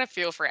know. I kind of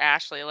feel for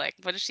Ashley. Like,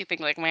 what does she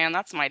think? Like, man,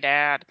 that's my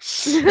dad.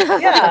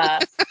 yeah,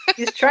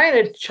 he's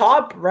trying to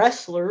chop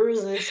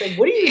wrestlers. And it's like,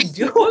 what are you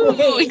Woo!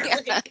 doing? Yeah.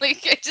 Like,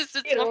 Like, it's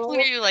you what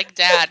point are know, you like,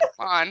 Dad?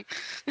 Come on.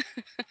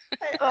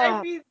 I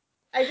Oh, mean,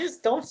 I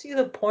just don't see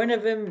the point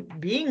of him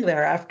being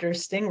there after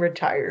Sting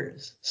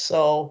retires.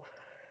 So,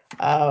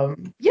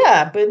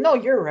 yeah, but no,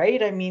 you're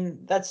right. I mean,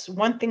 that's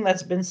one thing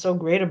that's been so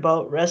great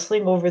about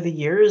wrestling over the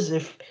years.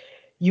 If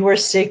you were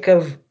sick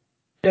of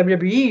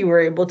WWE, you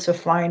were able to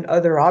find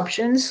other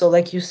options. So,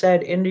 like you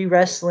said, indie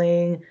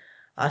wrestling.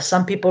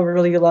 Some people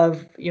really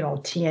love,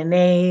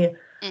 TNA.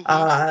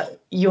 Hmm.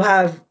 You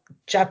have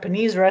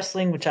Japanese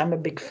wrestling, which I'm a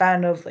big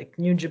fan of, like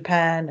New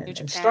Japan New and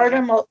Japan. Yep.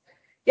 Stardom.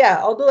 Yeah,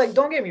 although, like,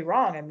 don't get me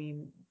wrong. I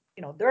mean,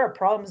 there are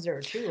problems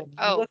there too. I mean, you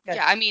Oh look at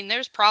yeah. I mean,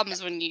 there's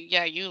problems when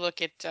you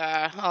look at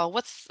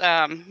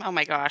oh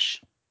my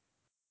gosh.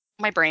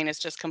 My brain is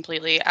just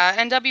completely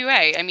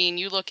NWA. I mean,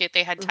 you look at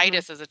they had mhm.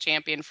 Titus as a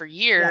champion for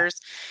yeah, years,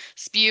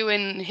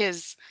 spewing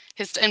his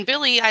and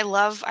Billy. I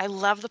love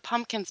the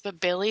Pumpkins, but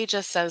Billy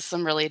just says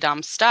some really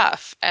dumb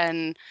stuff,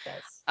 and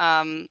yes,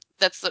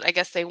 that's what I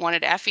guess they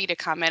wanted Effie to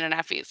come in, and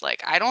Effie's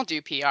like, I don't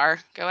do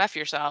PR. Go F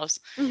yourselves.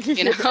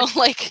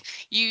 Like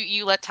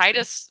you let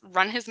Titus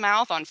run his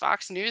mouth on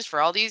Fox News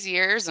for all these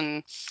years,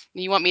 and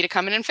you want me to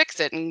come in and fix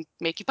it and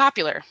make you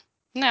popular.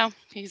 No,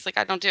 he's like,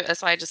 I don't do it.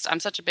 That's why I'm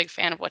such a big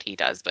fan of what he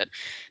does. But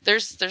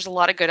there's a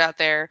lot of good out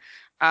there.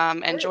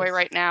 And there Joy is.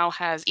 right now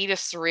has Edith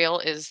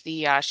Surreal is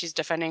the she's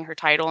defending her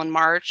title in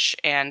March,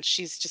 and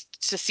she's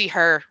just to see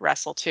her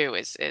wrestle too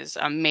is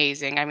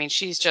amazing. I mean,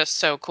 she's just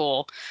so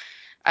cool.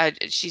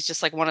 She's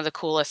just like one of the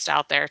coolest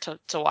out there to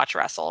watch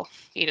wrestle.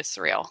 Edith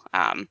Surreal.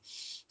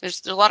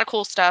 There's a lot of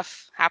cool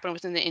stuff happening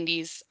within the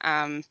indies.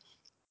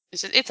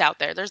 It's out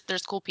there.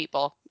 There's cool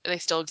people. They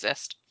still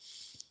exist.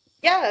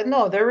 Yeah,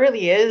 no, there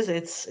really is.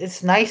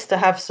 It's nice to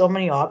have so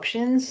many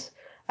options.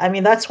 I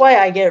mean, that's why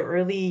I get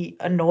really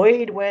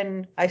annoyed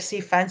when I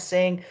see fans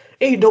saying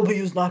AEW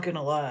is not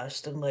gonna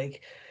last and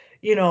like,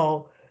 you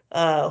know,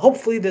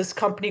 hopefully this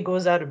company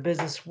goes out of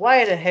business.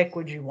 Why the heck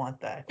would you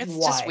want that? It's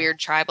just Why? weird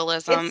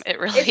tribalism. It's It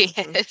really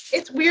it's is.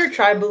 it's weird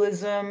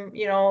tribalism.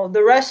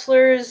 The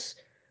wrestlers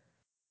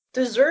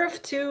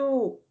deserve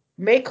to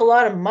make a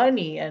lot of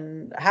money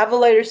and have a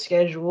lighter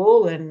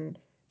schedule and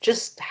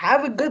just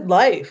have a good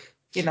life,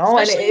 and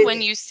Especially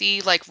when you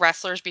see like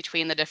wrestlers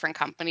between the different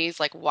companies,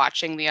 like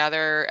watching the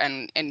other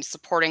and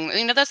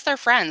supporting. That's their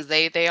friends.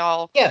 They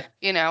all. yeah.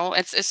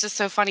 It's just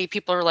so funny.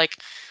 People are like,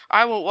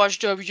 I won't watch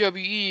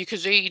WWE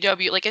because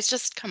AEW. Like, it's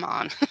just come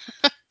on.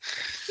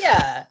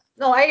 Yeah,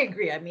 no, I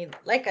agree. I mean,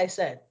 like I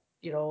said,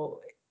 you know,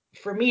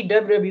 for me,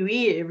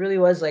 WWE, it really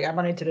was like I'm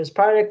not into this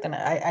product, and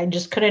I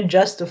just couldn't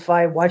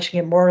justify watching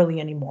it morally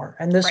anymore.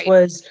 And this Right.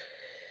 was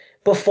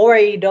before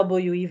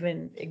AEW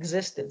even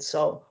existed.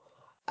 So,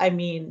 I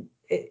mean,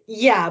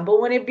 Yeah, but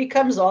when it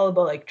becomes all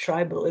about like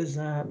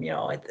tribalism,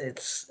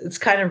 it's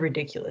kind of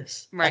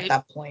ridiculous at Right.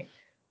 that point.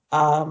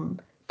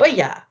 But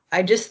yeah,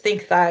 I just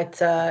think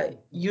that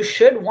you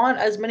should want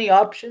as many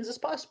options as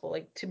possible.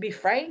 Like, to be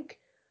frank,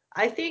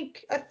 I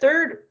think a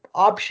third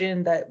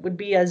option that would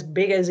be as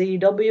big as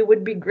AEW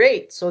would be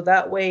great. So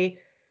that way,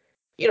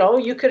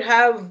 you could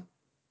have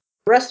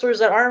wrestlers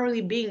that aren't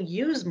really being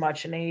used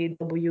much in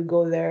AEW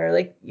go there.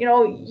 Like,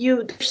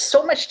 there's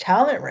so much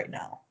talent right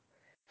now.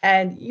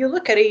 And you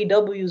look at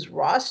AEW's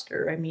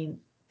roster, I mean,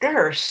 there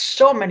are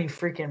so many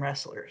freaking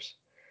wrestlers.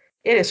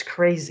 It is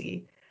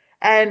crazy.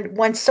 And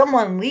when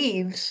someone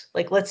leaves,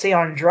 like let's say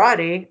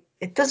Andrade,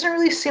 it doesn't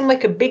really seem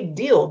like a big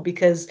deal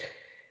because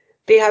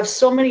they have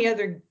so many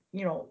other,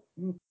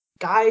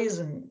 guys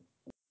and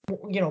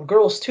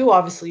girls too,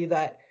 obviously,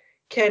 that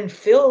can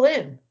fill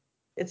in.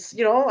 It's,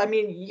 I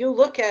mean, you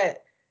look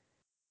at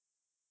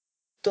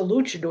the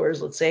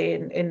luchadors, let's say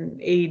in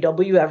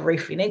AEW, have Ray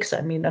Phoenix.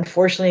 I mean,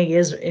 unfortunately, he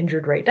is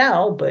injured right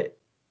now, but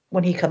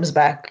when he comes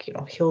back,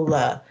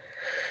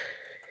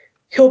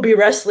 he'll be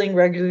wrestling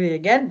regularly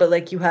again. But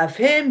like, you have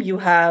him, you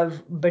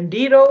have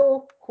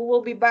Bandito, who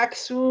will be back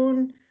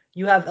soon.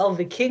 You have El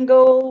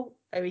Vikingo.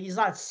 I mean, he's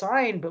not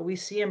signed, but we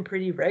see him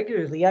pretty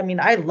regularly. I mean,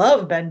 I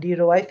love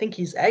Bandito. I think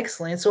he's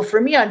excellent. So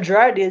for me,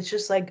 Andrade, it's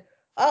just like,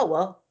 oh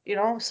well,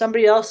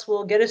 somebody else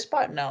will get a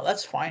spot now.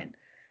 That's fine.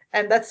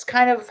 And that's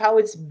kind of how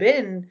it's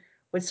been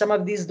with some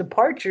of these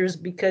departures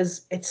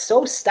because it's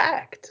so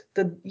stacked.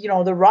 The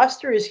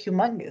roster is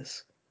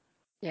humongous.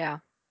 Yeah.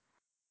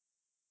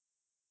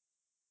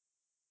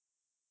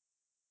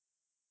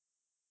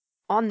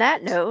 On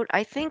that note,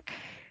 I think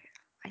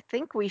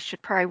we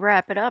should probably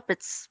wrap it up.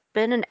 It's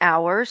been an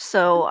hour,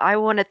 so I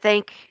want to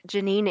thank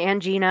Janine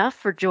and Gina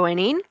for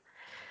joining.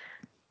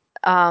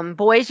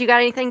 Boys, you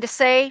got anything to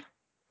say?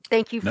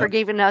 Thank you for No,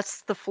 giving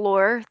us the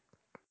floor.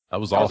 that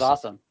was That was awesome.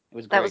 awesome. It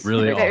was That great. was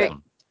Really Great very, stuff.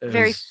 awesome. It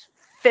very was,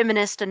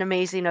 feminist and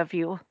amazing of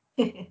you.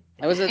 That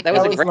was That a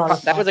was a great lot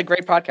of that was fun. a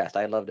great podcast.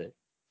 I loved it.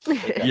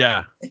 Great job.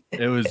 yeah,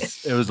 it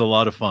was a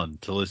lot of fun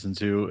to listen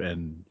to,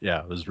 and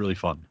yeah, it was really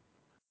fun.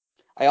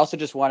 I also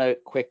just want a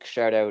quick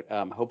shout out.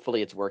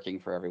 Hopefully, it's working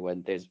for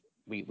everyone.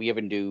 We have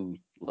a new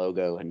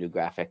logo, a new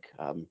graphic,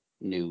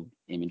 new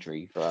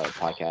imagery for our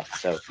podcast.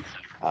 So,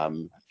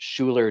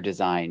 Schuler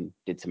Design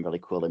did some really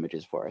cool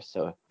images for us.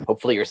 So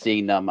hopefully, you're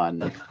seeing them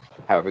on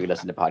however you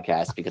listen to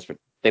podcasts because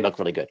they look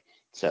really good.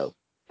 So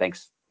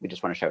thanks. We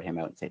just want to shout him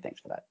out and say thanks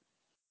for that.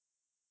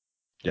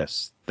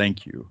 Yes,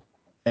 thank you.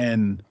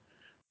 And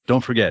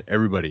don't forget,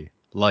 everybody,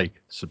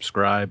 like,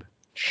 subscribe,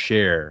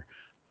 share.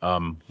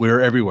 We're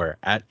everywhere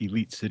at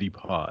Elite City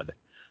Pod.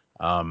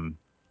 Um,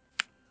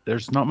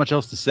 there's not much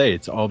else to say.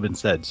 It's all been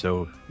said.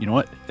 So, you know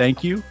what?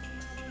 Thank you.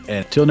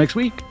 And until next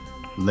week,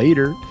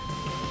 later.